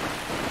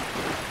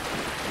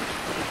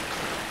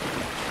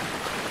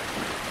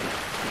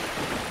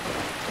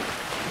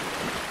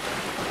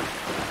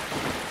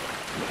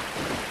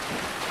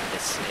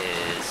 This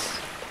is...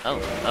 Oh,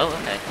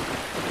 okay.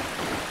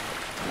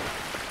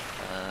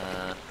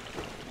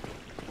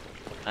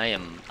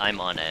 I'm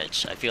on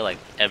edge. I feel like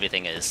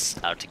everything is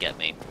out to get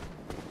me.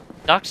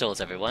 Dark Souls,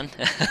 everyone.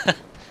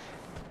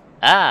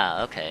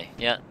 Ah, okay.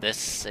 Yeah,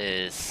 this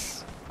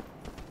is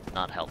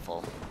not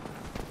helpful.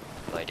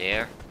 Do I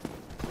dare?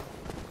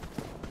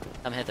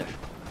 Come hither.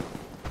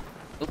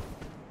 Oop.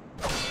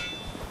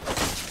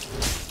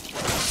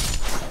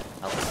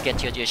 I'll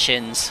get you at your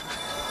shins.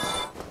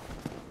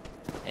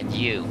 And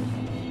you.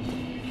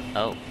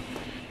 Oh.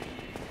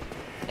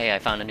 Hey, I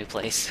found a new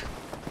place.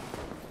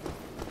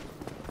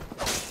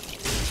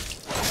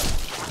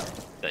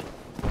 Good.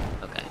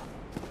 Okay.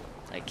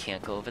 I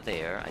can't go over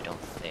there, I don't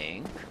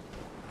think.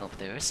 Oh,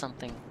 there is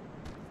something.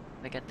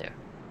 How do I get there?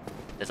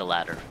 There's a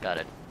ladder. Got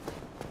it.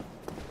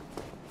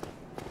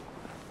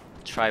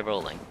 Try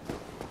rolling.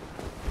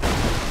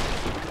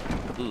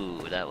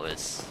 Ooh, that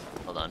was...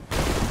 Hold on.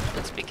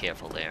 Let's be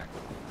careful there.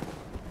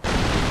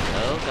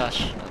 Oh,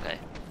 gosh. Okay.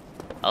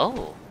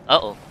 Oh!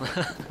 Uh-oh.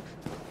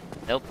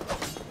 Nope.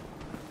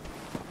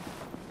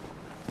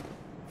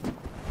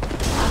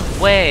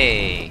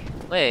 Way!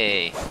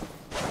 Way!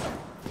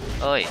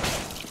 Oi!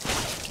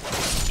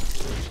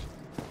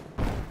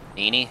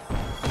 Meanie?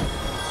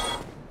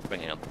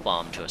 Bringing a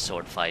bomb to a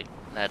sword fight.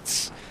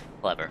 That's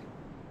clever.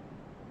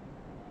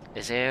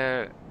 Is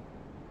there...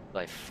 Do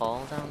I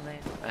fall down there?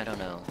 I don't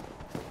know.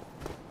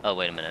 Oh,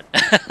 wait a minute.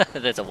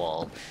 There's a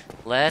wall.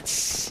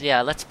 Let's...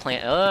 Yeah, let's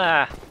plant...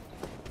 Ah!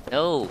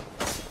 No!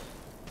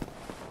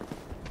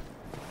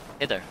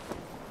 Hither.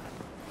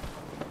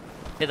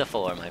 Hither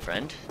for, my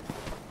friend.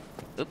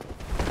 Oop.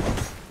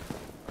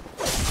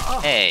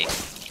 Hey!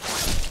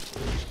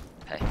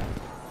 Okay.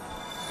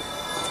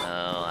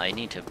 Oh, I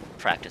need to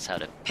practice how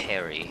to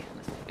parry.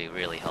 This would be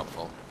really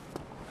helpful.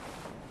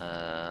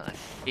 I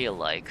feel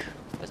like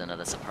there's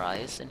another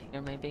surprise in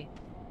here, maybe?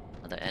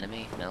 Another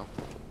enemy? No?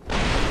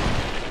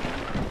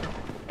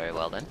 Very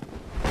well, then.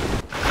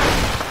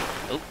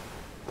 Oh!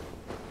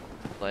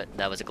 What?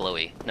 That was a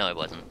glowy. No, it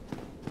wasn't.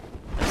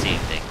 I'm seeing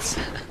things.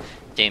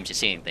 James, you're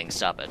seeing things.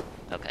 Stop it.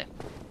 Okay.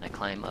 I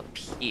climb up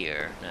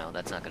here. No,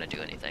 that's not gonna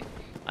do anything.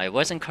 I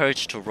was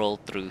encouraged to roll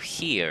through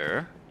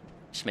here.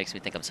 Which makes me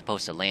think I'm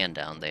supposed to land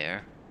down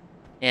there.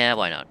 Yeah,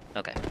 why not?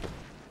 Okay.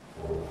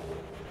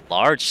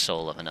 Large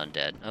soul of an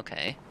undead.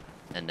 Okay.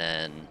 And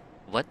then...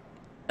 What?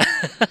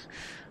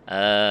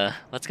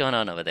 What's going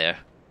on over there?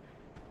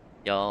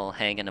 Y'all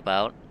hanging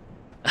about?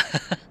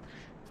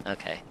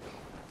 Okay.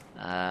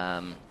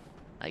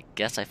 I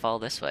guess I fall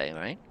this way,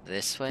 right?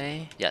 This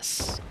way?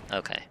 Yes.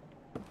 Okay.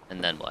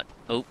 And then what?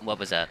 Oh, what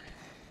was that?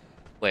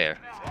 Where?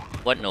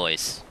 What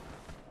noise?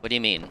 What do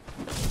you mean?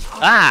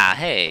 Ah,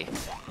 hey!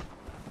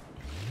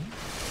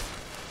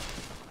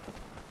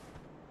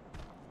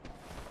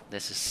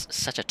 This is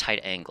such a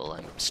tight angle,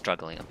 I'm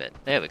struggling a bit.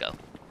 There we go.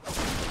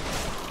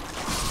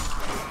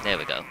 There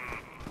we go.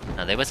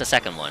 Now, there was a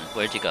second one.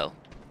 Where'd you go?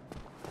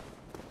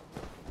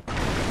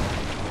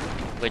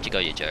 Where'd you go,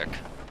 you jerk?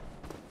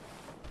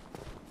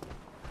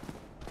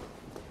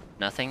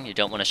 Nothing? You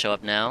don't want to show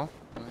up now?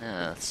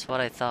 Yeah, that's what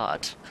I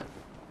thought.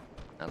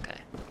 Okay.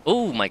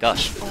 Oh my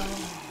gosh!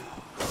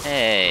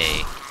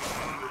 Hey!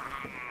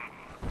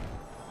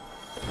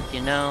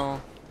 You know...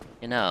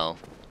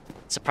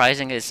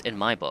 Surprising is in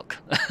my book.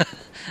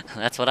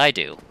 That's what I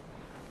do.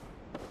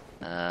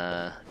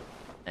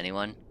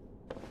 Anyone?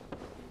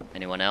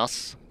 Anyone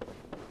else?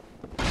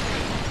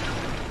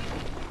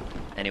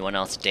 Anyone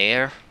else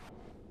dare?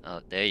 Oh,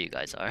 there you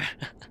guys are.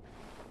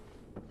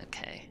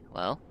 Okay,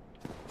 well.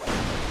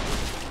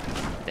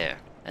 There.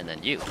 And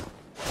then you.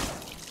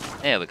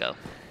 There we go.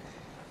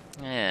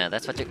 Yeah,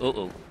 that's what you...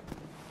 Uh-oh.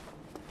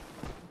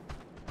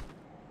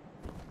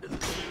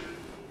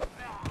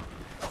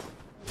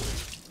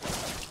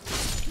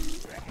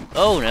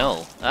 Oh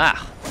no!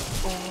 Ah!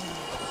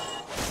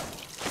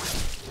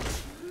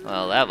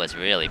 Well, that was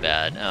really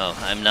bad. Oh,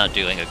 I'm not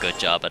doing a good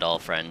job at all,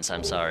 friends.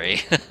 I'm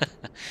sorry.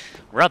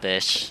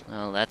 Rubbish.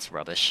 Oh, that's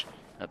rubbish.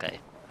 Okay.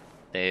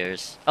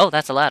 There's... Oh,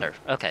 that's a ladder.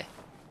 Okay. Is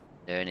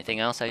there anything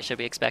else I should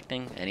be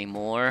expecting? Any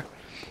more?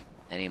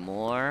 Any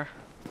more?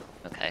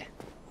 Okay.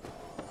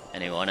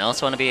 Anyone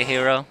else want to be a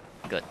hero?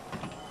 Good.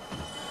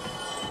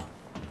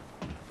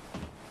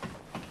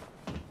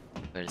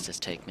 Where does this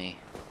take me?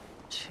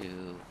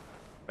 To...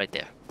 Right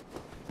there.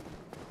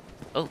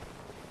 Oh.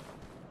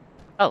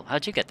 Oh,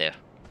 how'd you get there?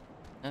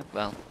 Oh,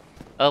 well.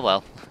 Oh,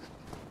 well.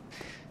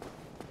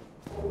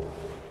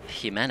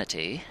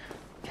 Humanity.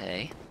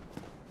 Okay.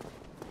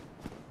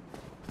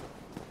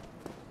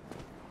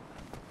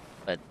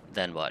 But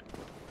then what?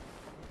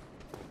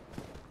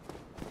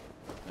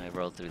 Can I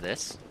roll through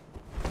this?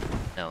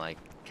 No, I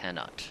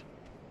cannot.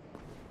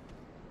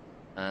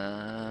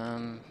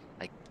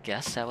 I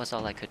guess that was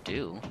all I could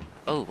do.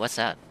 Oh, what's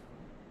that?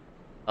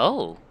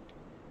 Oh!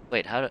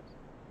 Wait, how do...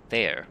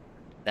 There.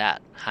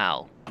 That.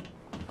 How?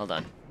 Hold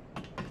on.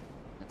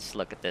 Let's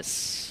look at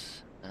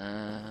this.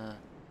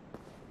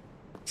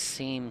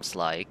 Seems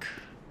like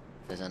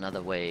there's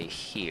another way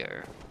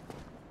here.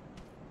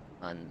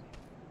 On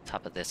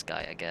top of this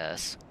guy, I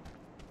guess.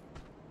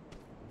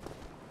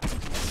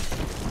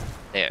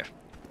 There.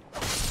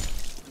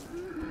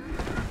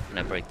 Can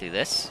I break through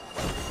this?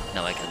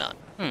 No, I cannot.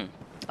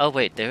 Oh,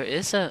 wait, there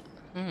is a...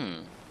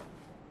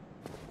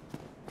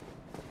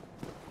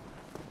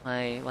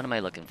 What am I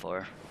looking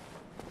for?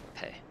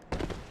 Okay.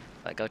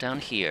 If I go down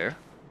here...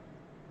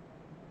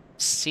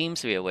 Seems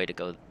to be a way to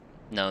go...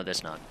 No,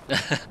 there's not.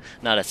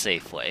 Not a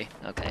safe way.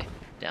 Okay.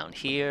 Down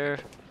here...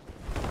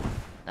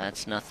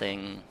 That's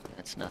nothing.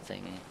 That's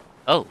nothing.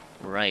 Oh,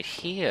 right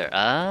here.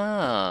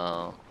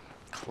 Oh,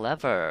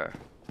 clever.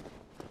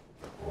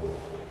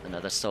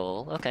 Another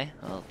soul. Okay,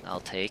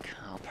 I'll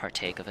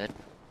partake of it.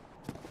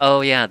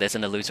 Oh yeah, there's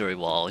an illusory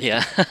wall.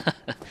 Yeah.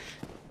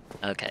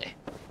 Okay.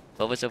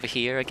 What was over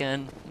here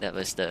again? That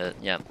was the...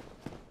 Yep.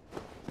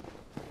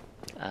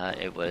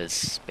 It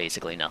was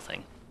basically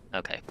nothing.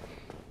 Okay.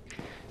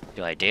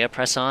 Do I dare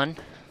press on?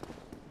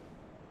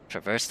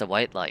 Traverse the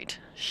white light.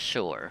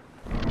 Sure.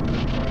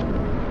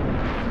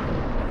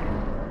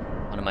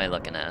 What am I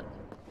looking at?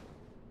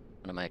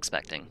 What am I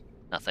expecting?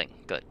 Nothing.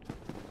 Good.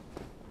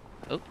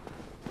 Oh.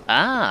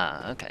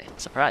 Ah, okay.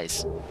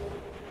 Surprise.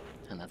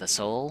 Another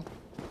soul.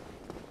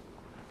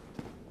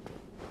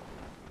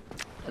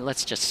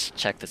 Let's just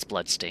check this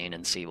bloodstain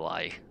and see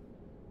why.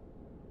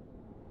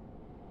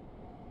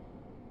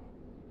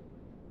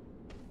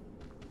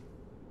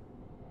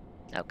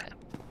 Okay.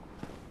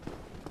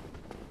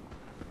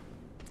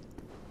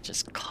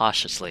 Just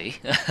cautiously,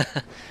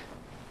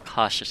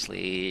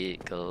 cautiously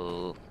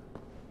go...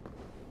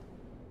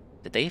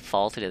 Did they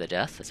fall to their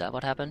death? Is that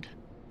what happened?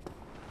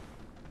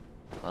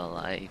 Well,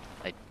 I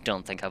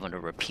don't think I want to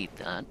repeat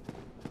that.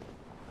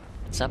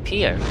 It's up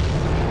here.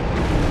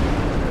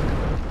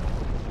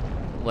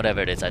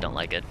 Whatever it is, I don't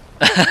like it.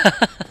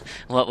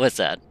 What was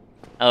that?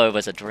 Oh, it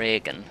was a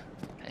dragon.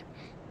 Okay.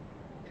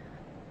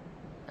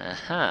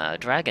 Aha,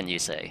 dragon, you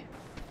say?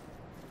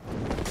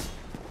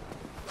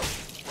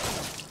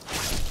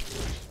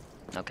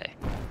 Okay.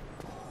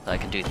 So I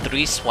can do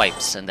 3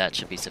 swipes, and that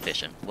should be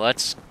sufficient.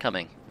 What's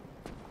coming?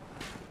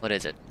 What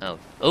is it? Oh.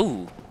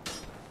 Ooh!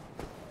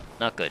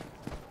 Not good.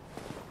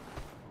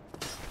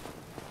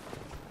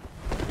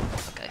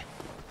 Okay.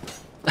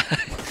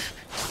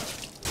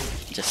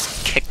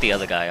 Just kick the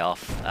other guy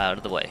off, out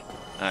of the way.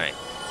 Alright.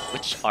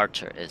 Which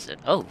archer is it?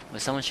 Oh,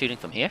 was someone shooting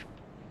from here?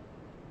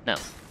 No.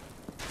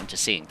 I'm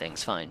just seeing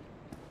things, fine.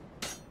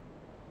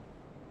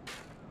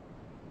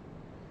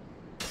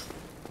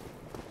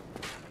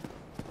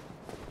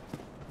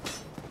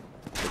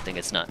 Good thing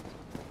it's not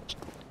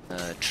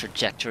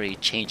trajectory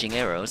changing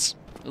arrows.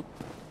 Oop.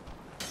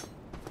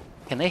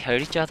 Can they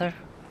hurt each other?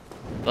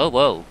 Whoa,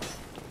 whoa.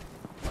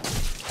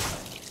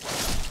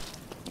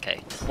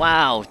 Okay.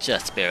 Wow,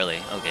 just barely.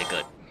 Okay,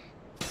 good.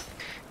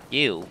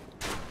 You.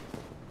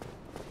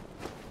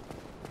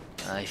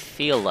 I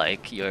feel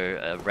like you're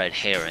a red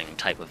herring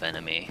type of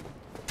enemy.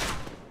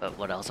 But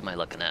what else am I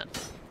looking at?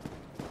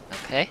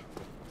 Okay.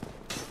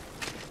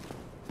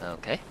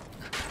 Okay.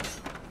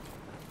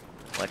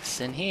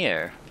 What's in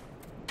here?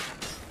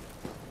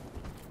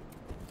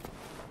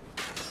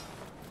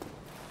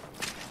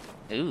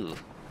 Ooh.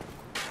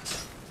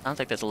 Sounds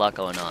like there's a lot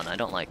going on. I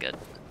don't like it.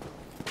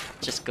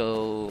 Just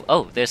go...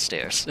 Oh, there's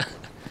stairs.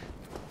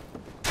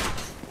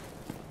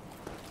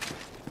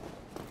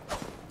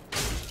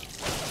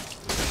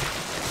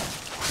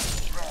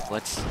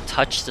 What's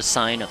touch the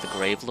sign of the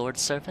Grave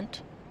Lord's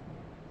servant?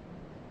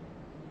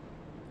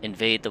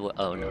 Invade the...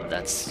 Oh no,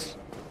 that's...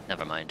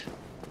 Never mind.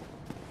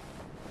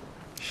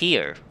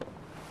 Here.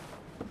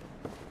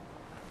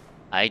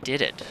 I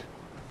did it.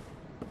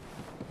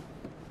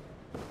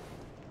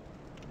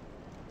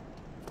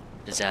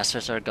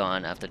 Disasters are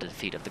gone after the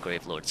defeat of the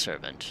Grave Lord's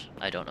servant.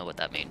 I don't know what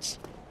that means.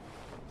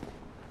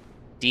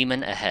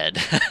 Demon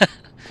ahead.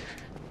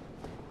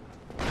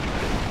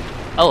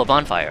 Oh, a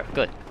bonfire.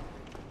 Good.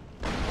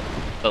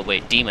 But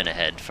wait, demon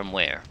ahead. From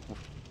where?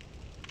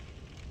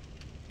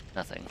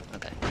 Nothing.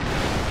 Okay.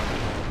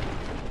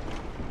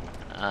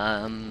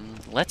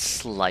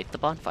 Let's light the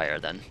bonfire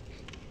then.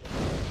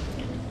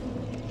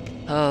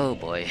 Oh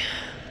boy.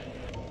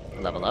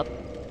 Level up.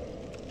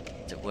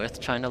 Is it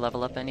worth trying to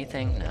level up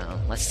anything? No.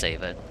 Let's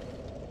save it.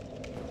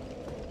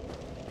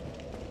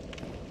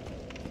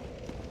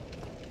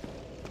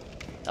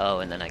 Oh,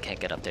 and then I can't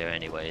get up there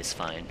anyways.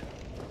 Fine.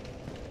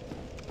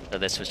 So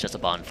this was just a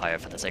bonfire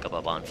for the sake of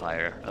a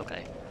bonfire.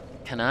 Okay.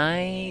 Can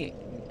I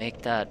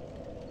make that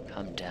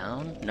come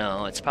down?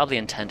 No, it's probably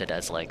intended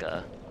as like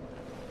a...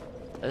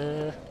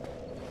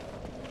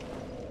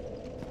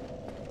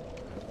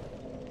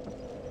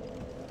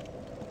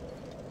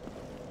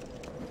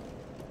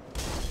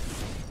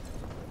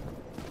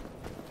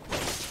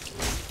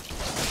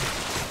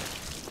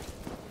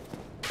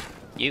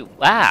 You.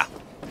 Ah!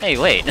 Hey,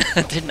 wait.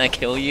 Didn't I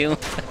kill you?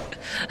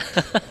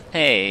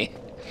 Hey.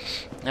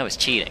 That was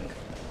cheating.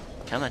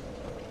 Come on.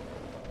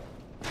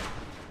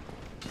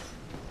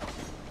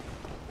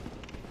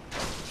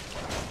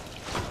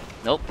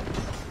 Nope.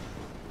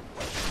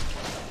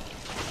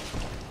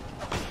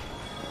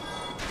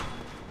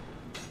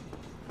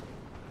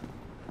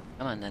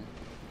 Come on then.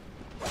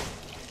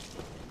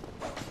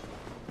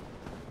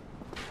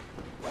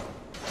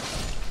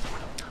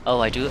 Oh,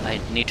 I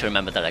need to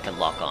remember that I can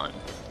lock on.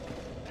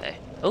 Okay.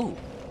 Oh!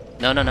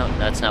 No, no, no,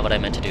 that's not what I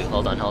meant to do.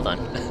 Hold on, hold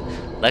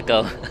on. Let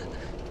go.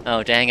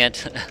 Oh, dang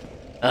it.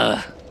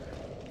 Ugh.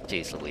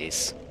 Jeez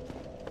Louise.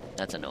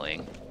 That's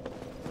annoying.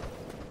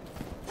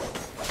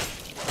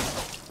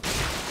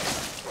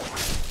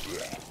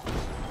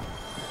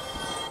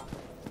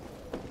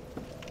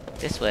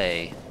 This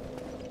way.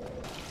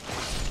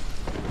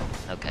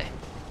 Okay.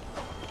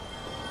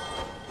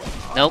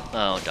 Nope.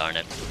 Oh, darn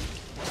it.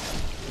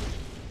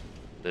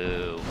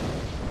 Boo.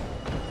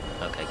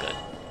 Okay, good.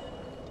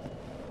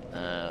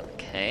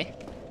 Okay.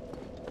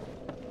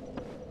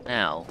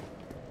 Now,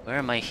 where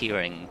am I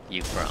hearing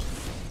you from?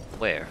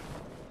 Where?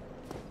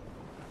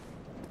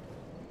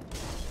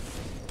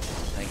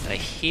 I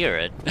hear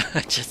it,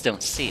 I just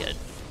don't see it.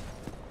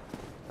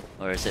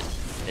 Or is it...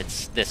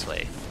 It's this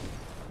way.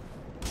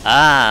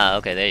 Ah,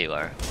 okay, there you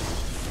are.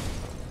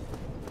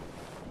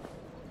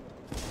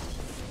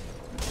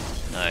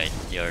 Alright,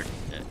 your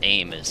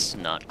aim is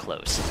not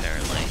close,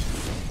 apparently.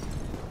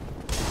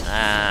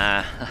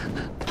 Ah.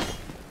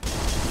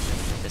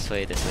 This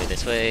way, this way,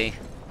 this way.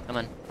 Come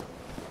on.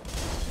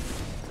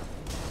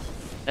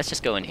 Let's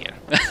just go in here.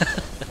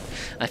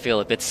 I feel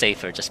a bit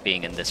safer just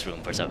being in this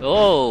room for some.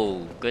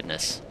 Oh,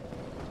 goodness.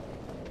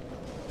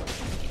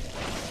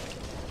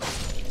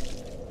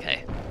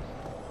 Okay.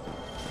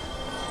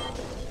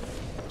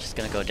 Just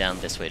gonna go down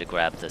this way to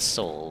grab the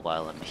soul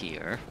while I'm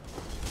here.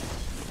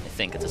 I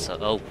think it's a soul.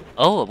 Oh,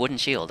 oh, a wooden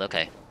shield.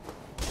 Okay.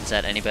 Is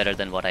that any better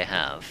than what I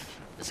have?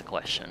 Is a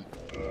question.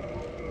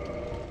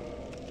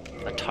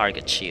 A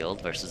target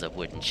shield versus a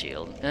wooden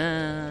shield.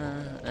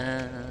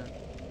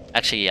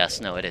 Actually, yes.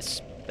 No, it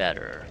is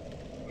better.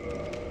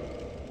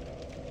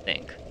 I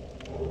think.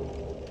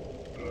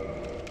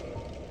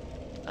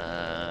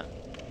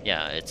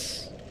 Yeah,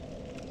 it's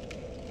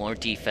more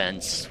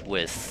defense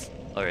with,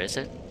 or is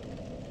it?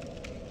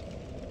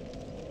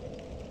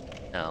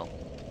 No.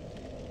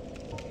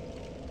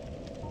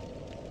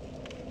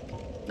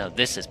 No,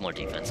 this is more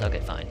defense.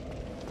 Okay, fine.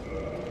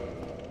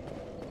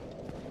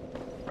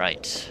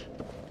 Right.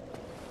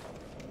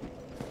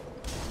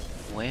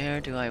 Where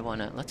do I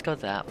wanna... Let's go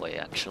that way,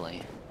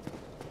 actually.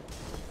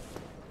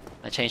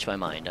 I changed my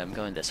mind. I'm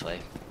going this way.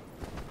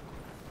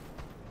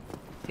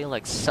 I feel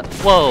like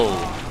whoa!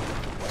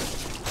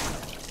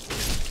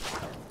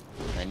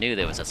 I knew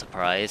there was a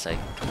surprise I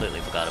completely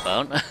forgot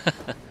about.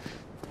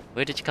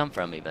 Where did you come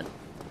from, even?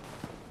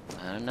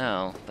 I don't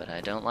know, but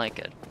I don't like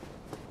it.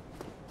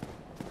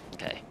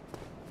 Okay.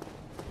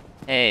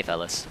 Hey,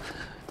 fellas.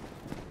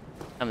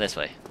 Come this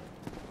way.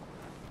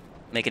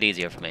 Make it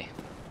easier for me.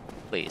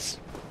 Please.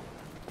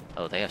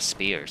 Oh, they have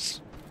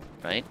spears,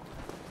 right?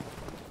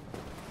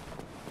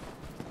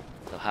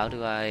 So how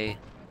do I...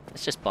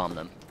 Let's just bomb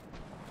them.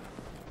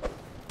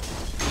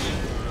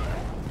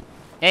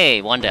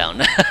 Hey, one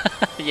down.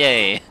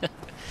 Yay.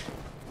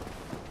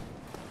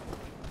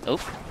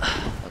 Oh.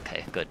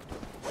 Okay, good.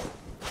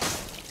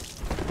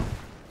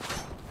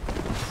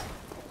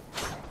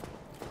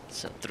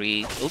 So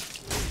 3... Oop.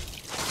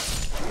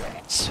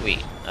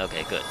 Sweet.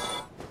 Okay, good.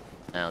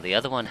 Now, the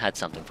other one had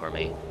something for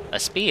me. A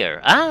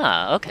spear!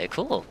 Ah! Okay,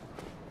 cool.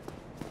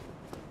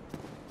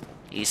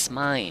 He's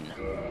mine.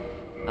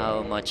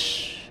 How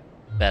much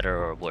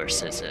better or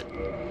worse is it?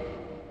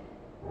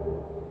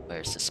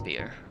 Where's the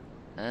spear?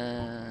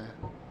 It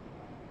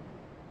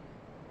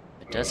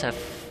does have...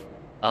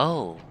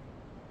 Oh!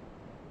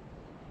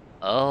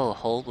 Oh,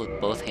 hold with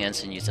both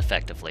hands and use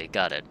effectively.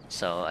 Got it.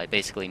 So I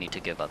basically need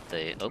to give up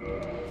the... Oh.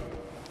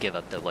 Give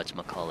up the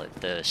whatchamacallit.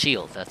 The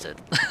shield, that's it.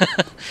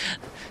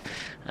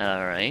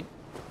 Alright.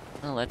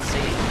 Well, let's see.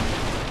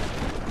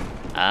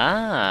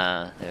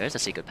 Ah! There's a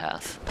secret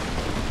path.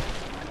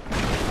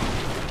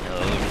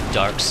 Oh,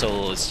 Dark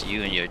Souls,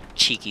 you and your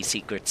cheeky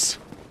secrets.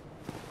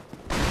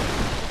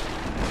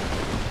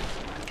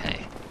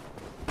 Okay.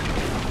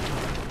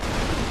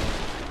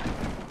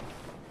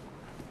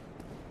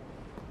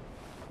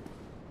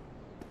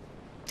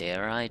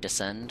 Dare I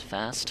descend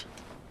fast?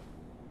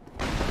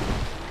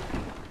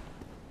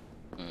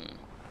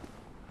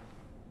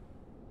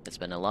 There's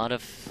been a lot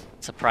of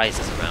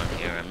surprises around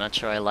here. I'm not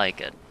sure I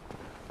like it.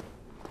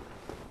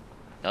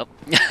 Oh.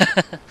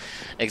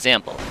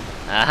 Example.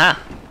 Aha!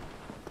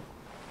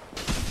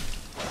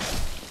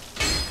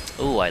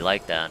 Ooh, I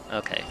like that.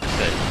 Okay,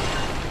 good.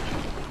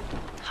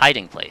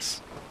 Hiding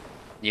place.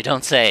 You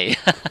don't say.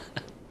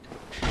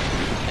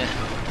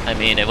 I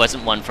mean, it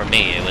wasn't one for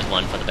me, it was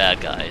one for the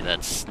bad guy.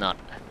 That's not...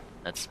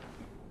 That's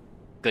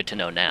good to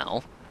know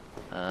now.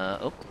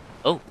 Oh.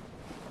 Oh!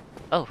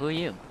 Oh, who are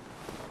you?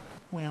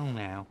 Well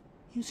now,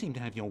 you seem to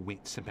have your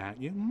wits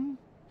about you, hmm?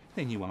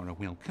 Then you are a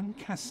welcome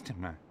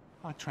customer.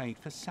 I trade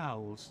for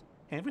souls.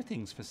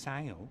 Everything's for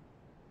sale.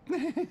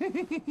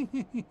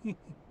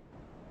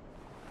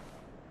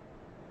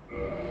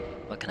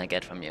 What can I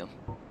get from you?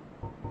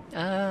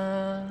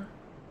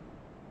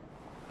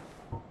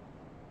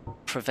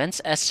 Prevents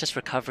Estus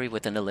recovery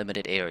within a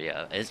limited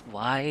area.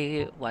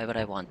 Why would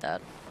I want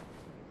that?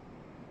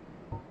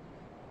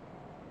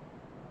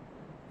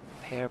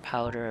 Pear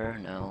powder,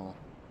 no.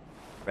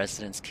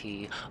 Residence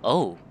key.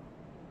 Oh!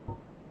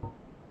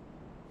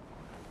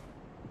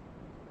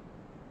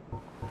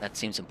 That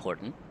seems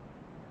important.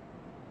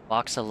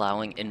 Box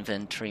allowing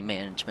inventory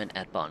management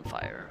at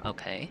bonfire.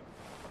 Okay.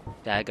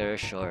 Dagger,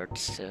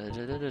 shorts,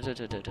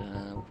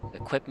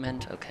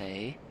 equipment,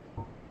 okay.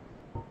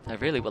 I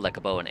really would like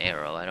a bow and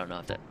arrow. I don't know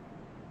if that...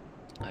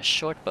 A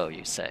short bow,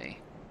 you say?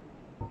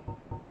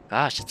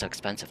 Gosh, it's so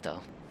expensive,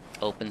 though.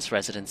 Opens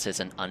residences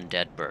in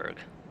Undead Burg.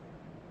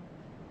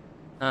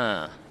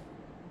 Huh.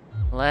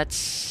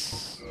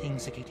 Let's...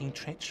 Things are getting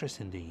treacherous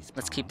in these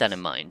Let's parts. keep that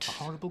in mind. A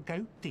horrible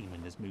goat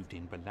demon has moved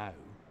in below.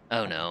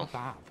 Oh no.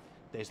 Above,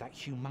 there's that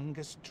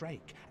humongous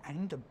drake,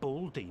 and a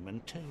bull demon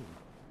too.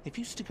 If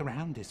you stick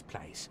around this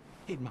place,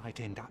 it might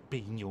end up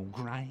being your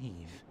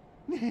grave.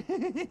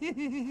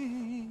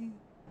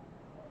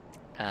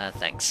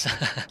 Thanks.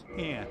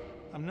 Here,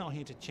 I'm not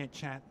here to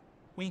chit-chat.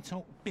 We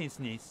talk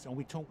business, or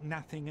we talk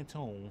nothing at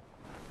all.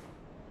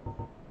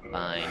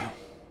 Fine.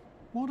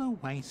 What a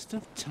waste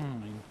of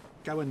time.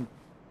 Go and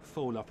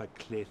fall off a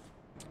cliff.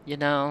 You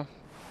know,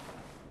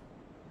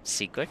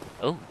 Secret?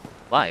 Oh,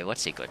 why? What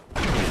secret?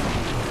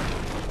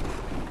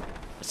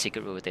 What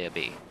secret would there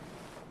be?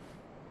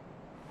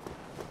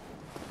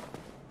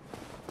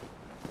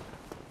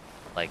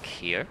 Like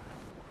here?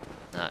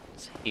 Not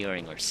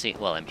hearing or seeing.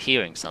 Well, I'm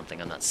hearing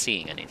something, I'm not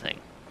seeing anything.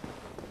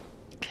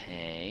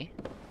 Okay.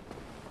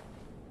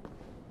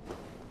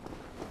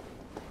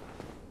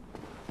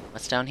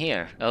 What's down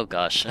here? Oh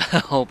gosh, a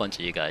whole bunch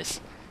of you guys.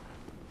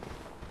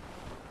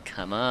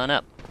 Come on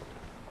up.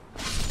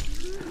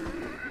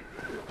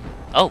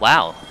 Oh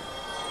wow!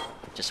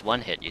 Just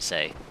one hit, you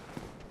say?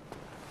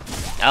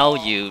 Oh,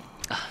 you...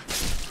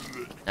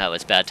 That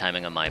was bad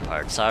timing on my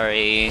part,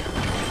 sorry.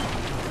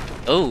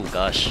 Oh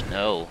gosh,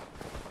 no.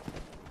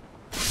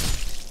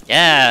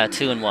 Yeah,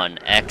 2 in 1,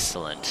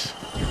 excellent.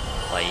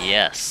 Why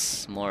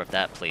yes, more of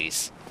that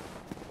please.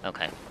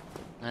 Okay,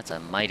 that's a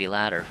mighty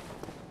ladder.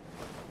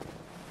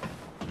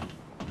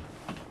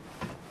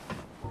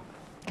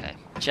 Okay,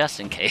 just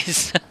in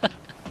case.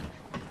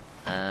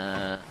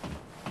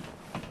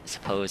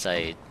 Suppose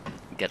I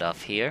get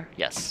off here?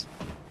 Yes.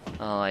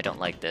 Oh, I don't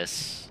like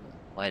this.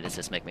 Why does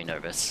this make me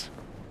nervous?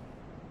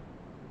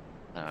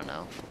 I don't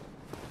know.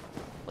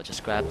 We'll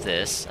just grab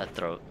this,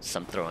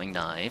 some throwing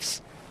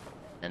knives,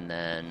 and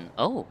then...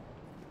 Oh!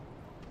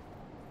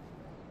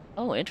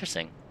 Oh,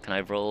 interesting. Can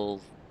I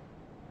roll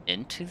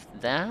into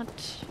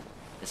that?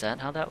 Is that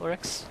how that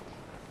works?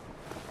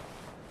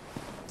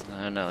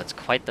 I don't know, it's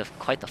quite the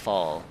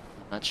fall.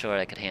 I'm not sure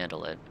I could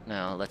handle it.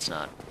 No, let's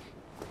not.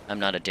 I'm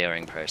not a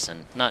daring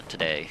person. Not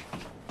today.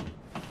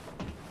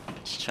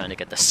 Just trying to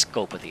get the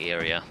scope of the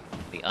area.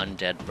 The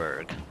undead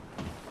burg.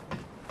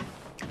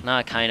 Now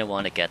I kinda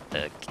wanna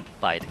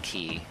buy the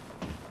key.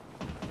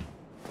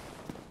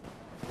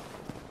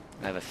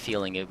 I have a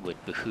feeling it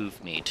would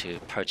behoove me to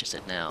purchase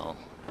it now.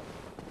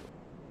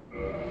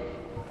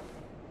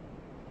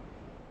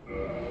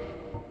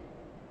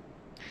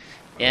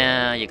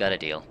 Yeah, you got a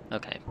deal.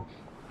 Okay.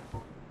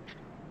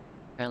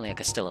 Apparently I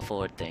could still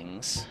afford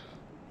things.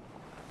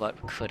 What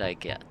could I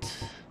get?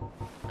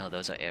 Oh,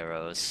 those are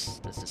arrows.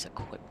 This is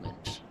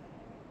equipment.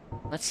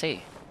 Let's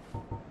see.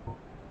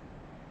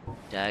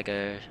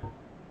 Dagger.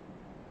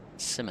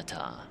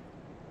 Scimitar.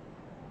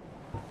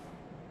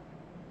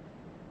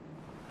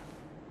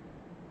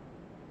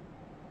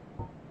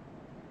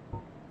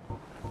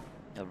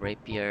 A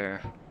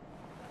rapier.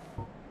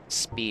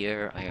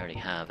 Spear. I already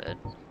have it.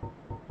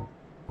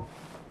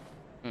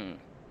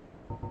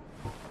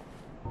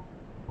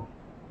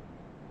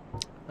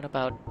 What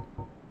about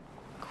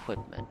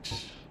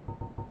equipment?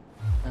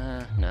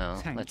 No.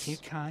 Thank you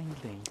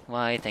kindly.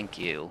 Why, thank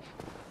you.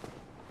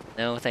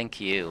 No, thank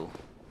you.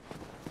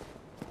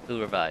 Who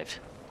revived?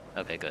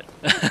 Okay, good.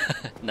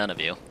 None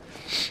of you.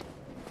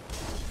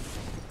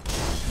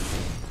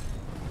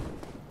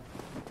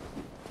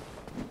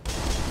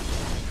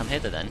 Come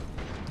hither then.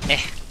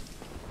 Eh.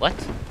 What?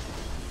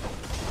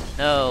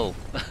 No.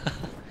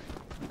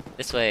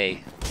 This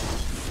way.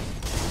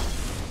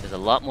 There's a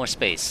lot more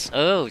space.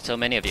 Oh, so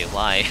many of you.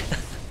 Why?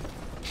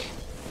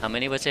 How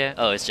many was there?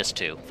 Oh, it's just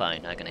 2.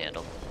 Fine, I can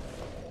handle.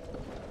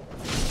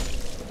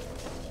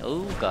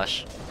 Oh,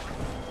 gosh.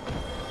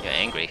 You're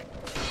angry.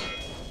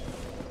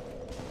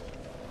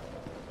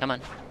 Come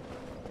on.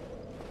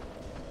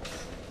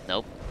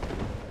 Nope.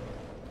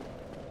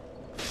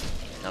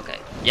 Okay.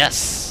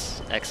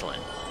 Yes!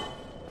 Excellent.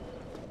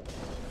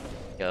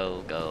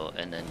 Go, go,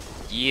 and then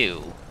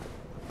you.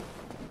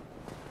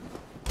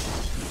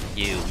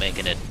 You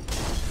making it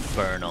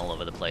burn all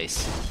over the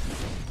place.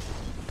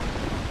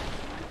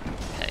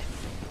 Okay.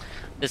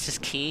 This is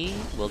key.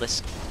 Will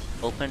this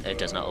open? It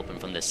does not open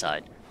from this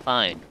side.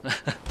 Fine.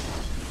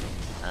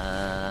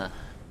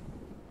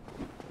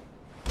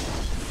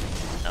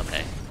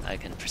 Okay. I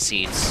can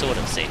proceed sort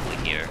of safely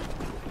here.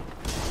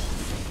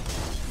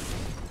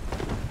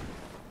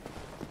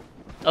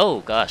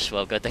 Oh gosh,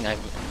 well good thing I...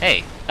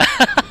 Hey!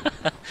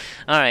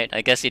 Alright,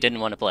 I guess you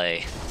didn't want to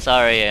play.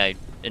 Sorry I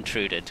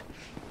intruded.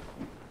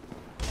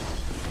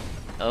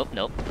 Oh,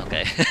 nope,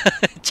 okay.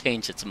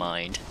 Changed its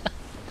mind.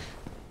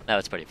 That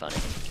was pretty funny.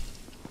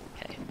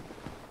 Okay.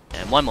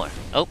 And one more.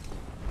 Oh!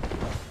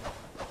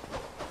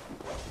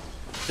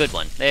 Good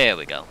one. There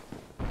we go.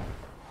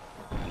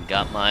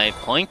 Got my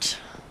point.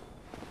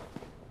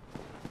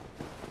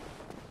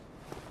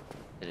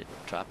 Did it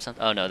drop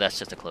something? Oh no, that's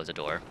just to close a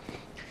door.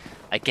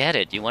 I get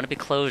it, you want to be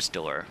closed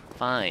door.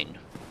 Fine.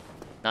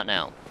 Not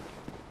now.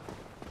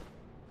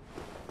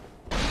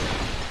 Are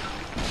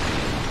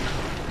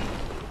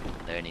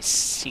there any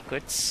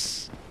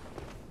secrets?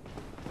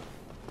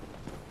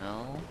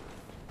 No?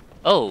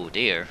 Oh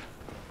dear.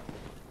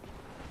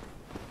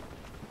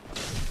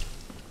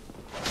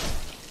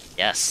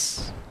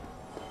 Yes.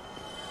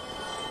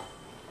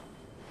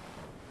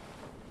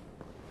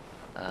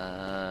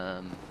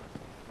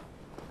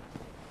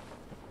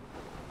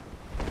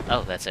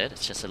 Oh, that's it?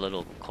 It's just a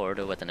little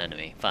corridor with an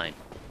enemy. Fine.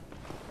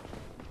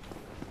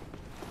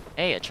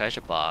 Hey, a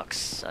treasure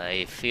box.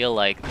 I feel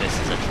like this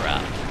is a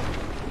trap.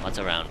 What's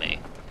around me?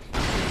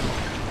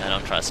 I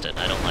don't trust it.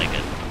 I don't like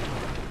it.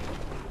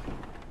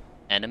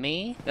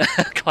 Enemy?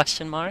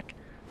 Question mark?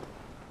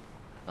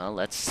 Well,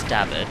 let's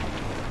stab it.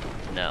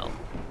 No.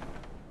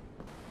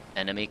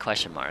 Enemy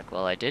question mark.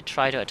 Well, I did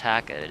try to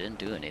attack it. It didn't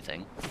do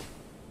anything.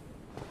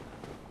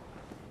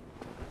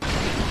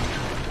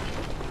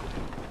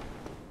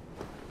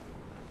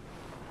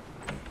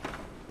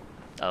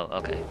 Oh,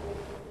 okay.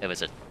 It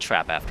was a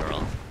trap after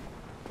all.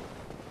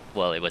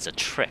 Well, it was a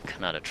trick,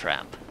 not a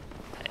trap.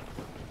 Okay.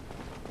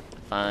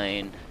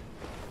 Fine.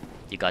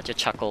 You got your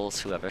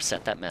chuckles, whoever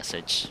sent that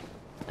message.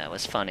 That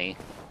was funny.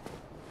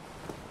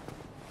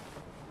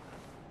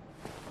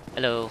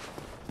 Hello.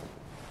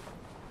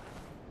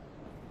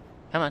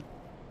 Come on.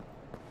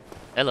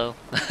 Hello.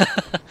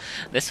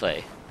 This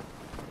way.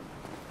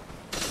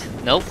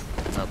 Nope.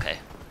 Okay.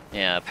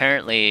 Yeah,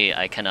 apparently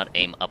I cannot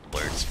aim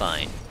upwards.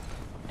 Fine.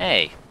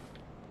 Hey.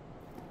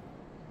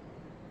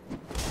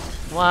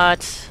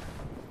 What?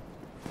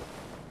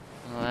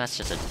 Oh, that's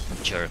just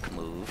a jerk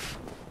move.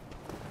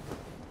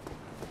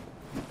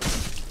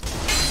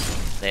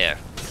 There.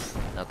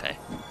 Okay.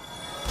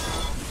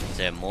 Is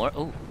there more?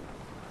 Oh.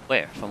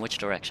 Where? From which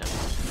direction?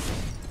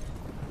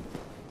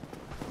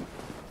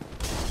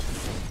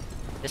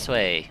 This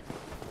way.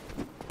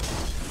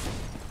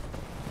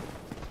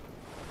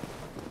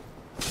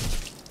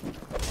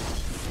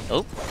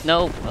 Oh,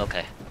 no.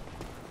 Okay.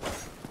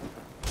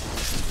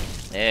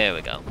 There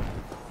we go.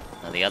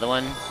 Now the other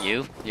one,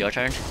 your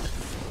turn.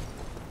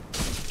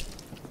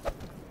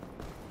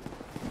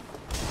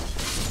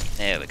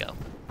 There we go.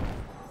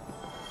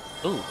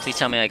 Ooh, please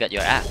tell me I got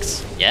your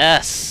axe.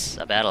 Yes!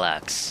 A battle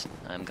axe.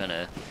 I'm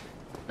gonna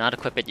not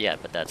equip it yet,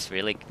 but that's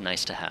really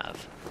nice to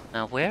have.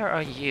 Now, where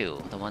are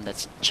you? The one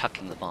that's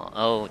chucking the ball.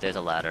 Oh, there's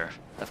a ladder.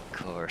 Of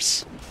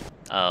course.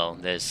 Oh,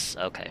 there's...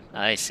 Okay,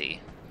 I see.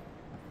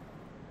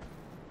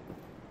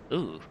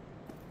 Ooh.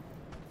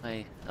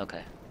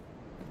 Okay.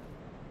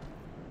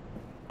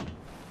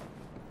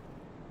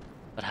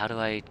 But how do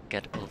I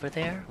get over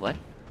there? What?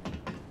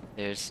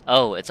 There's...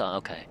 Oh, it's on...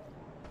 Okay.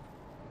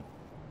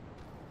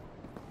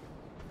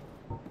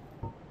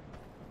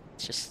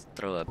 Let's just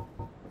throw a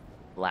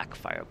black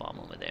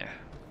firebomb over there.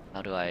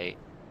 How do I...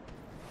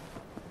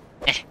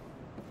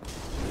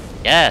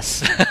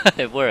 Yes!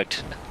 It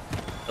worked!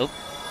 Oh,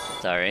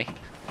 sorry.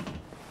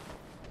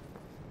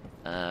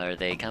 Are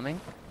they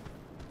coming?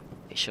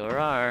 They sure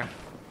are.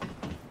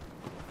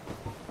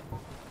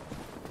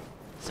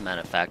 As a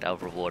matter of fact, I'll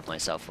reward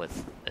myself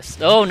with this.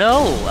 Oh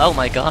no! Oh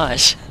my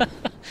gosh!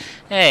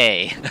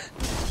 Hey!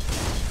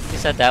 You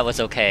said that was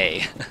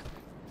okay.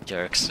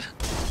 Jerks.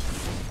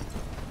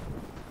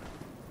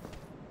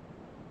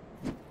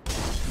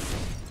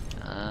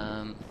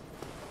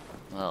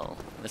 Well,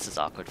 this is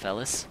awkward,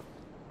 fellas.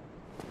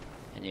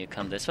 Can you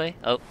come this way?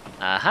 Oh,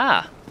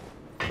 aha!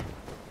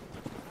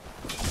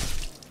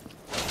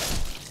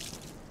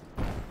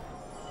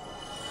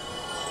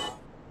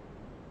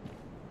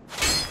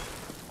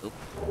 Oop.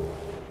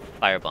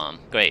 Firebomb.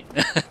 Great.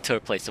 To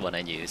replace the one I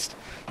used.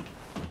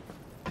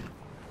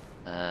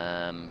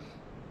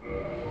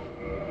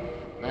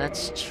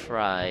 Let's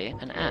try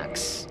an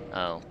axe.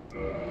 Oh.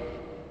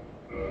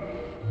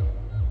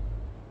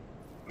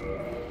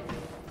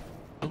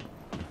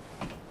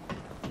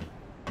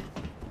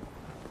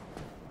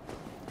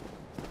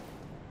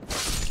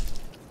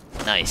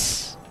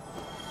 Nice.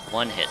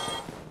 One hit.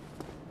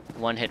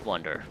 One hit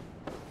wonder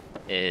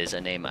is a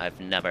name I've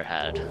never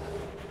had.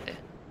 Okay.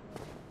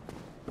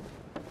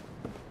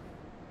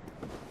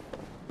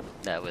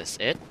 That was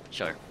it?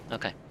 Sure.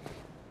 Okay.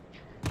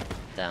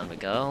 Down we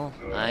go.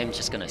 I'm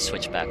just gonna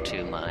switch back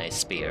to my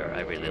spear.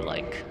 I really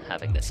like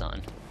having this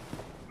on.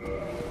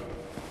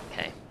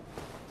 Okay.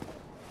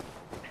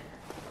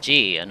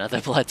 Gee,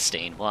 another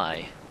bloodstain.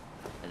 Why?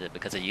 Is it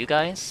because of you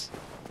guys?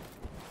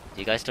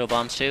 Do you guys throw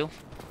bombs too?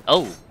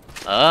 Oh!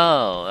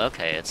 Oh,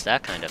 okay, it's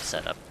that kind of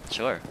setup.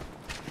 Sure.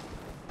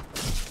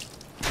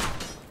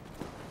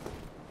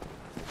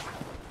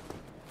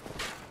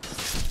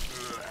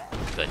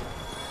 Good.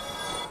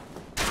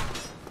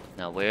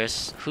 Now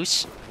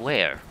who's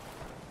where?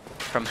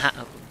 From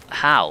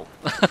how?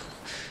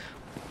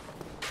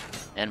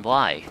 And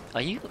why?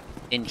 Are you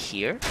in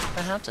here,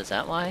 perhaps? Is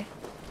that why?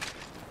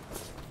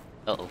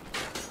 Uh-oh.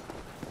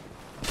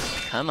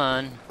 Come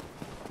on.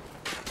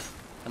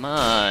 Come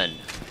on.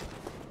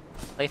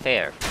 Play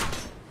fair.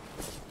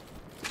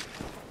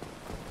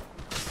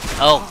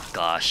 Oh,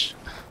 gosh.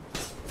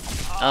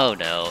 Oh,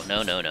 no.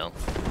 No, no, no.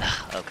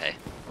 Okay.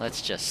 Let's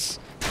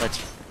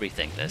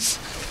rethink this.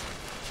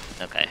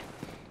 Okay.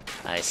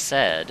 I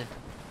said,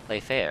 play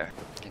fair.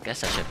 I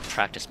guess I should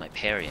practice my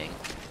parrying.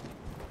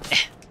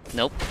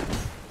 Nope.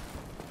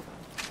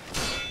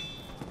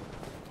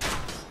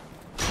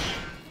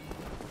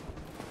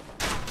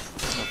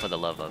 Oh, for the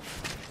love of...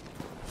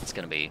 It's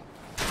gonna be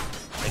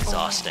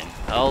exhausting.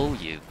 Oh,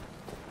 you...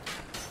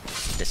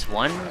 This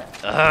one?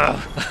 Ugh!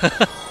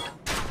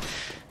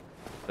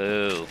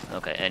 Boo.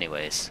 Okay,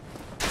 anyways.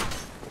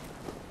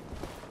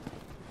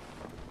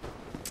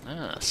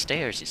 Ah,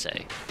 stairs, you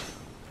say?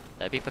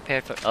 Should I be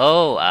prepared for...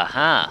 Oh,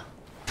 aha!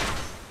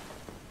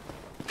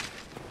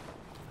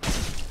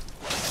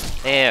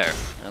 There.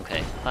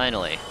 Okay,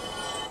 finally.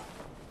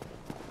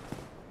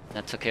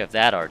 That took care of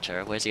that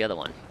archer. Where's the other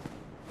one?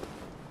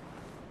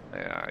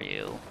 Where are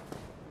you?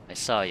 I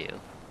saw you.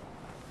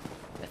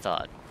 I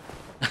thought.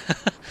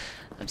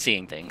 I'm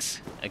seeing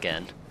things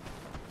again.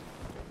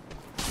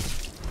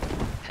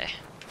 Okay.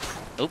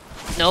 Oop.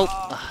 Nope.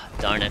 Ah,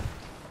 darn it.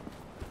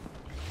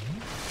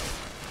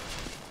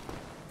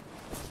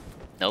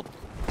 Nope.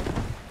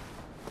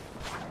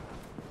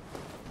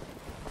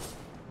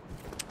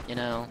 You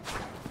know,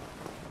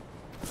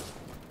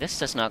 this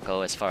does not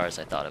go as far as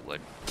I thought it would.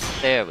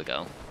 There we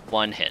go.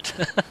 One hit.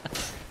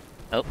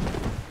 Oh.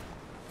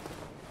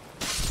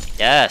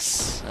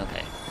 Yes!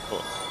 Okay,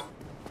 cool.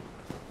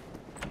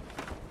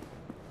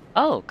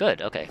 Oh, good,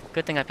 okay.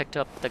 Good thing I picked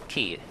up the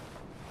key.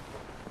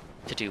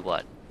 To do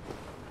what?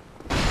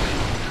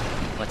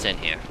 What's in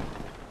here?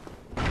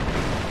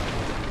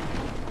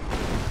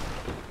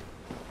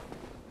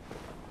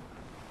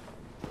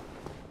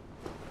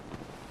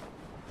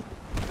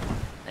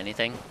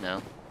 Anything?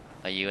 No?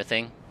 Are you a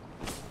thing?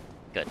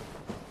 Good.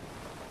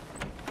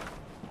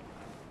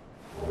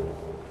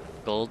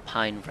 Gold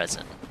pine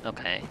resin.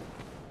 Okay.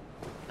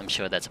 I'm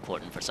sure that's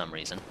important for some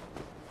reason.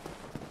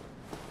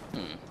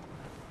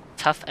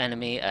 Tough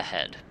enemy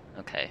ahead.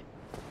 Okay.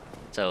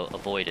 So,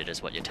 avoid it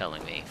is what you're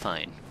telling me.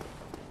 Fine.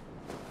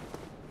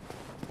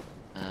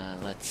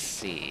 Let's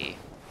see.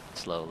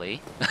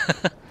 Slowly.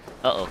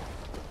 Uh-oh.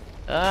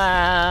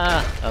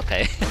 Ah!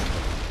 Okay.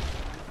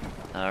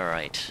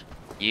 Alright.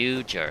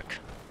 You jerk.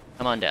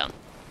 Come on down.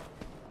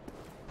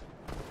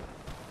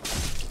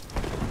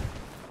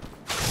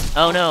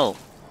 Oh no!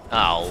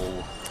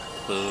 Ow.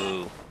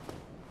 Boo.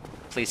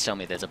 Please tell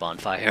me there's a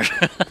bonfire.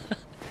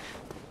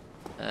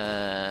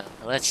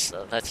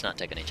 Let's not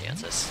take any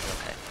chances.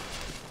 Okay.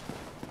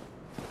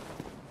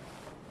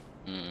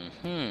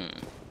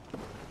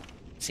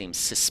 Seems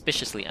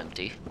suspiciously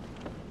empty.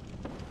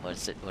 What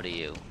is it? What are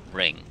you?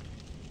 Ring.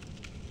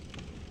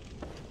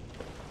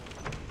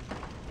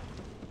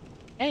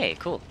 Hey,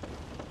 cool.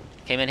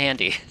 Came in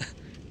handy.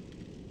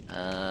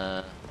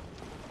 Well,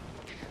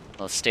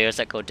 stairs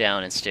that go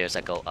down and stairs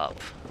that go up.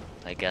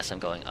 I guess I'm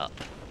going up.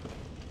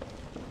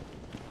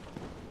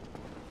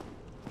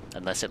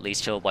 Unless it leads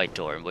to a white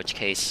door, in which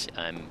case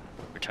I'm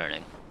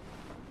returning.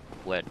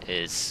 What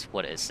is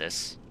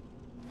this?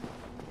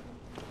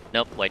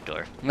 Nope, white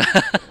door.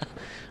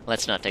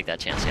 Let's not take that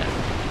chance yet.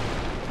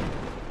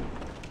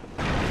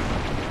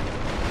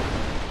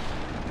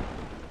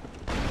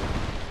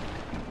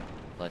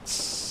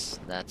 That's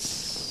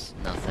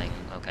nothing.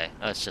 Okay.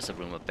 Oh, it's just a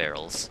room of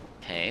barrels.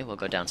 Okay, we'll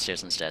go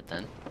downstairs instead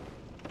then.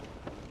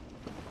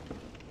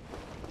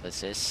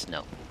 What's this?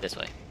 No, this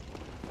way.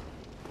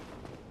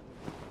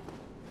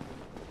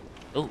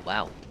 Oh,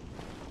 wow.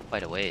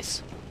 Quite a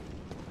ways.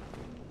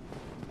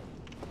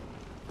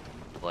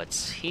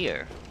 What's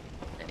here?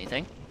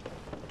 Anything?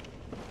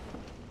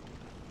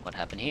 What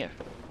happened here?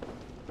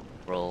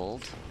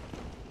 Rolled.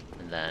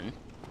 And then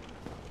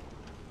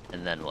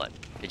what?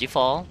 Did you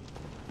fall?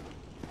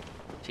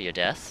 To your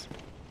death?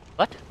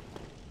 What?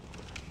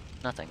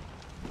 Nothing.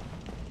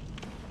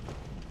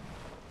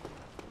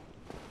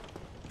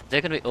 Is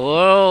there gonna be—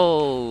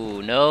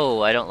 oh,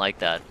 no, I don't like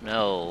that.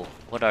 No.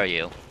 What are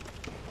you?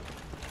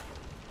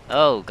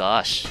 Oh,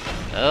 gosh.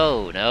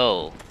 Oh,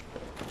 no.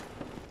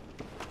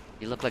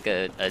 You look like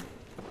a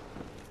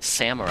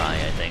samurai,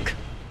 I think.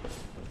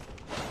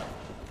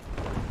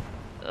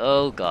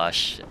 Oh,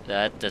 gosh.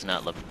 That does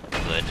not look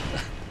good.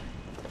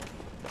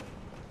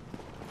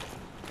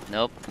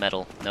 Nope.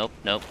 Metal. Nope,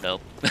 nope,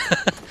 nope.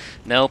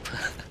 Nope.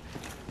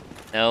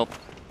 Nope.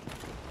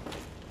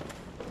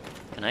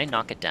 Can I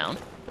knock it down?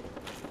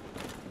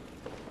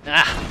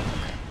 Ah!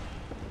 Okay.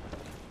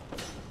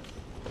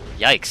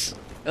 Yikes.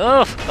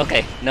 Oh,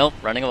 okay. Nope,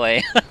 running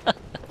away.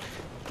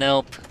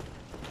 Nope.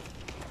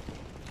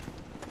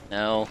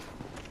 No.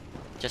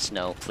 Just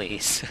no,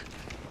 please.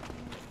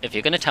 If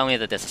you're gonna tell me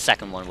that there's a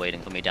second one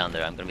waiting for me down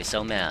there, I'm gonna be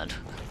so mad.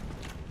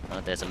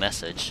 Oh, there's a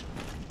message.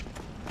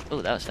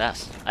 Ooh, that was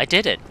fast. I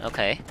did it!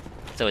 Okay.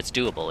 So it's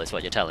doable, is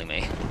what you're telling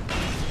me.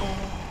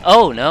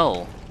 Oh,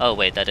 no! Oh,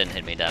 wait, that didn't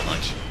hit me that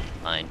much.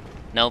 Fine.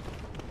 Nope.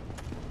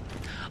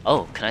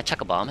 Oh, can I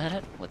chuck a bomb at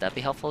it? Would that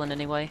be helpful in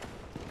any way?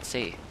 Let's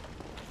see.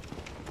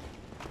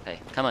 Okay,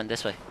 come on,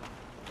 this way.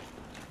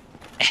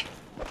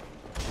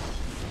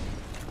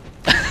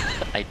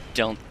 I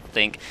don't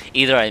think—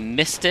 either I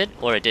missed it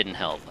or it didn't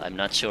help. I'm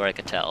not sure I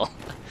could tell.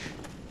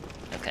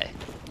 Okay,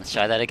 let's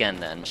try that again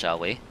then, shall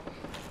we?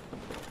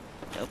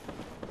 Nope.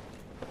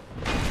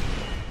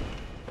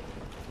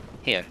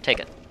 Here, take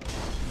it.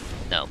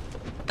 No.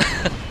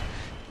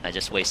 I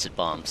just wasted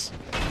bombs.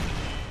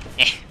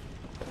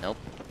 Nope.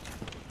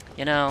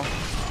 You know—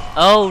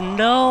 oh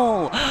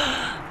no!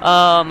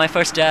 Oh, my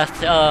first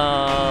death.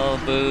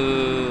 Oh,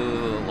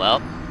 boo.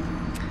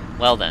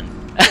 Well then.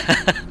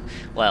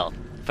 Well,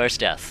 first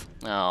death.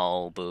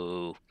 Oh,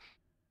 boo.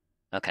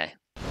 Okay.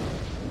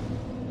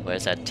 Where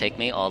does that take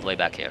me? All the way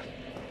back here.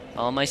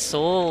 All my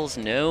souls,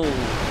 no.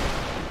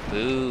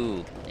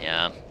 Boo.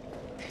 Yeah.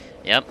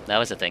 Yep, that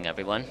was a thing,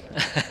 everyone.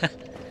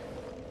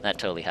 That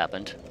totally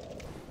happened.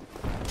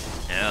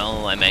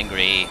 No, I'm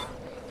angry.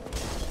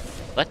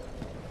 What?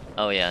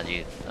 Oh yeah,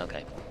 you...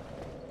 okay.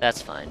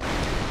 That's fine.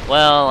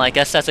 Well, I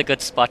guess that's a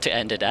good spot to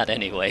end it at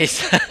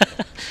anyways.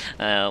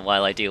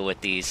 While I deal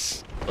with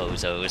these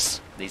bozos.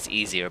 These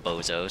easier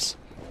bozos.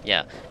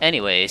 Yeah.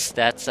 Anyways,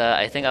 that's,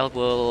 I think I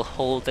will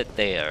hold it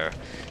there.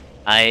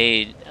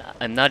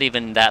 I'm not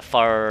even that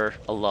far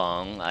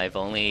along. I've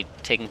only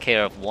taken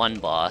care of one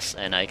boss,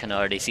 and I can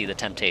already see the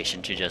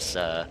temptation to just,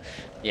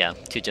 yeah,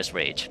 to just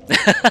rage.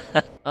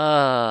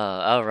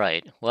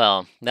 Alright.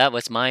 Well, that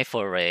was my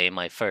foray,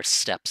 my first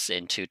steps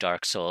into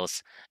Dark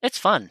Souls. It's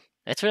fun.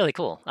 It's really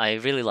cool. I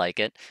really like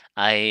it.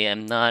 I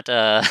am not,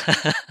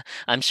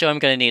 I'm sure I'm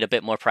gonna need a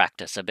bit more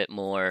practice, a bit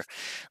more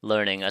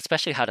learning,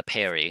 especially how to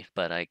parry,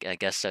 but I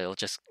guess it'll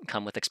just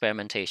come with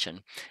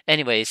experimentation.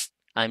 Anyways,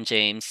 I'm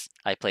James.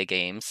 I play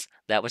games.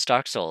 That was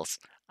Dark Souls.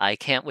 I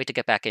can't wait to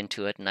get back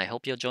into it, and I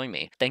hope you'll join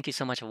me. Thank you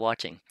so much for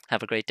watching.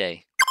 Have a great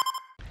day.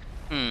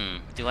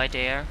 Do I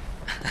dare?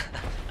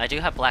 I do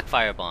have black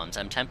fire bombs.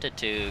 I'm tempted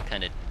to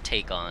kind of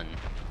take on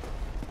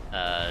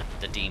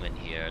the demon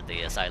here,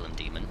 the asylum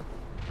demon.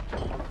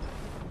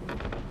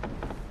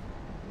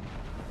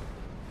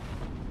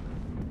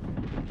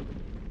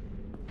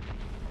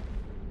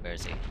 Where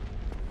is he?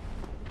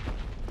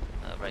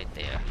 Right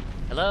there.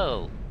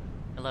 Hello!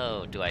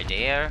 Hello, do I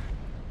dare?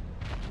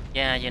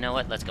 Yeah, you know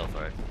what? Let's go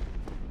for it.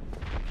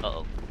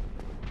 Uh-oh.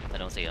 I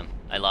don't see him.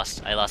 I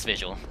lost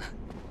visual.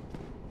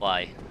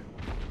 Why?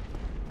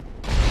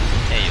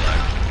 There you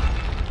are.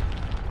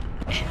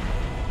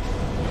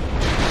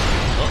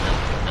 Oh,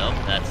 no,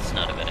 that's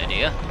not a good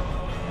idea.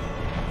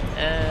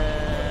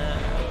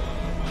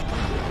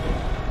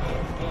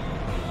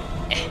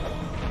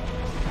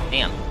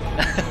 Damn.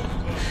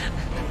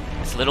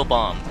 This little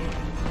bomb.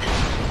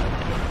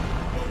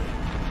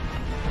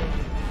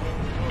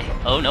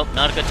 Oh, nope,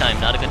 not a good time,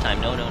 not a good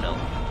time. No, no, no.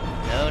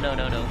 No, no,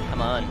 no, no.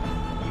 Come on.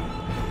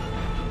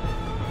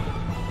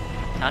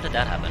 How did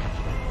that happen?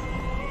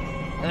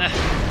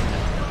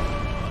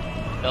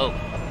 Go.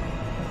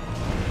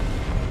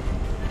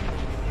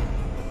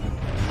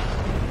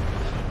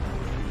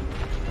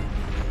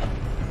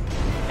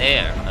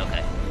 There,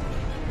 okay.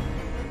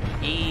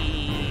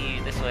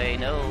 This way,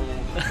 no.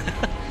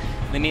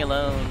 Leave me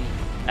alone.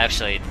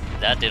 Actually,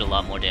 that did a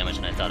lot more damage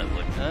than I thought it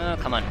would.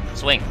 Come on,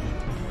 swing.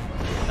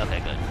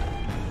 Okay, good.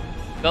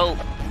 Go!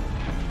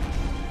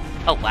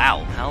 Oh,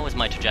 wow. How was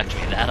my trajectory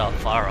that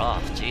far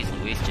off? Jeez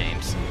Louise,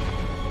 James.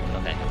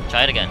 Okay,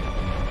 try it again.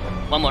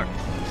 One more.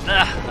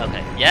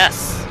 Okay,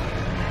 yes!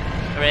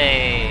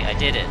 Hooray! I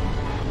did it.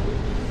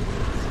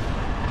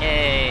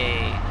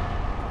 Yay!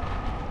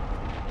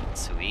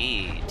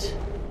 Sweet.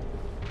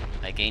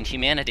 I gained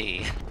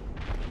humanity.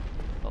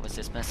 What was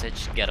this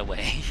message? Get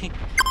away.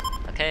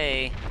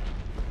 Okay.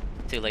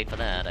 Too late for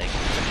that. I took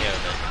care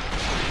of it.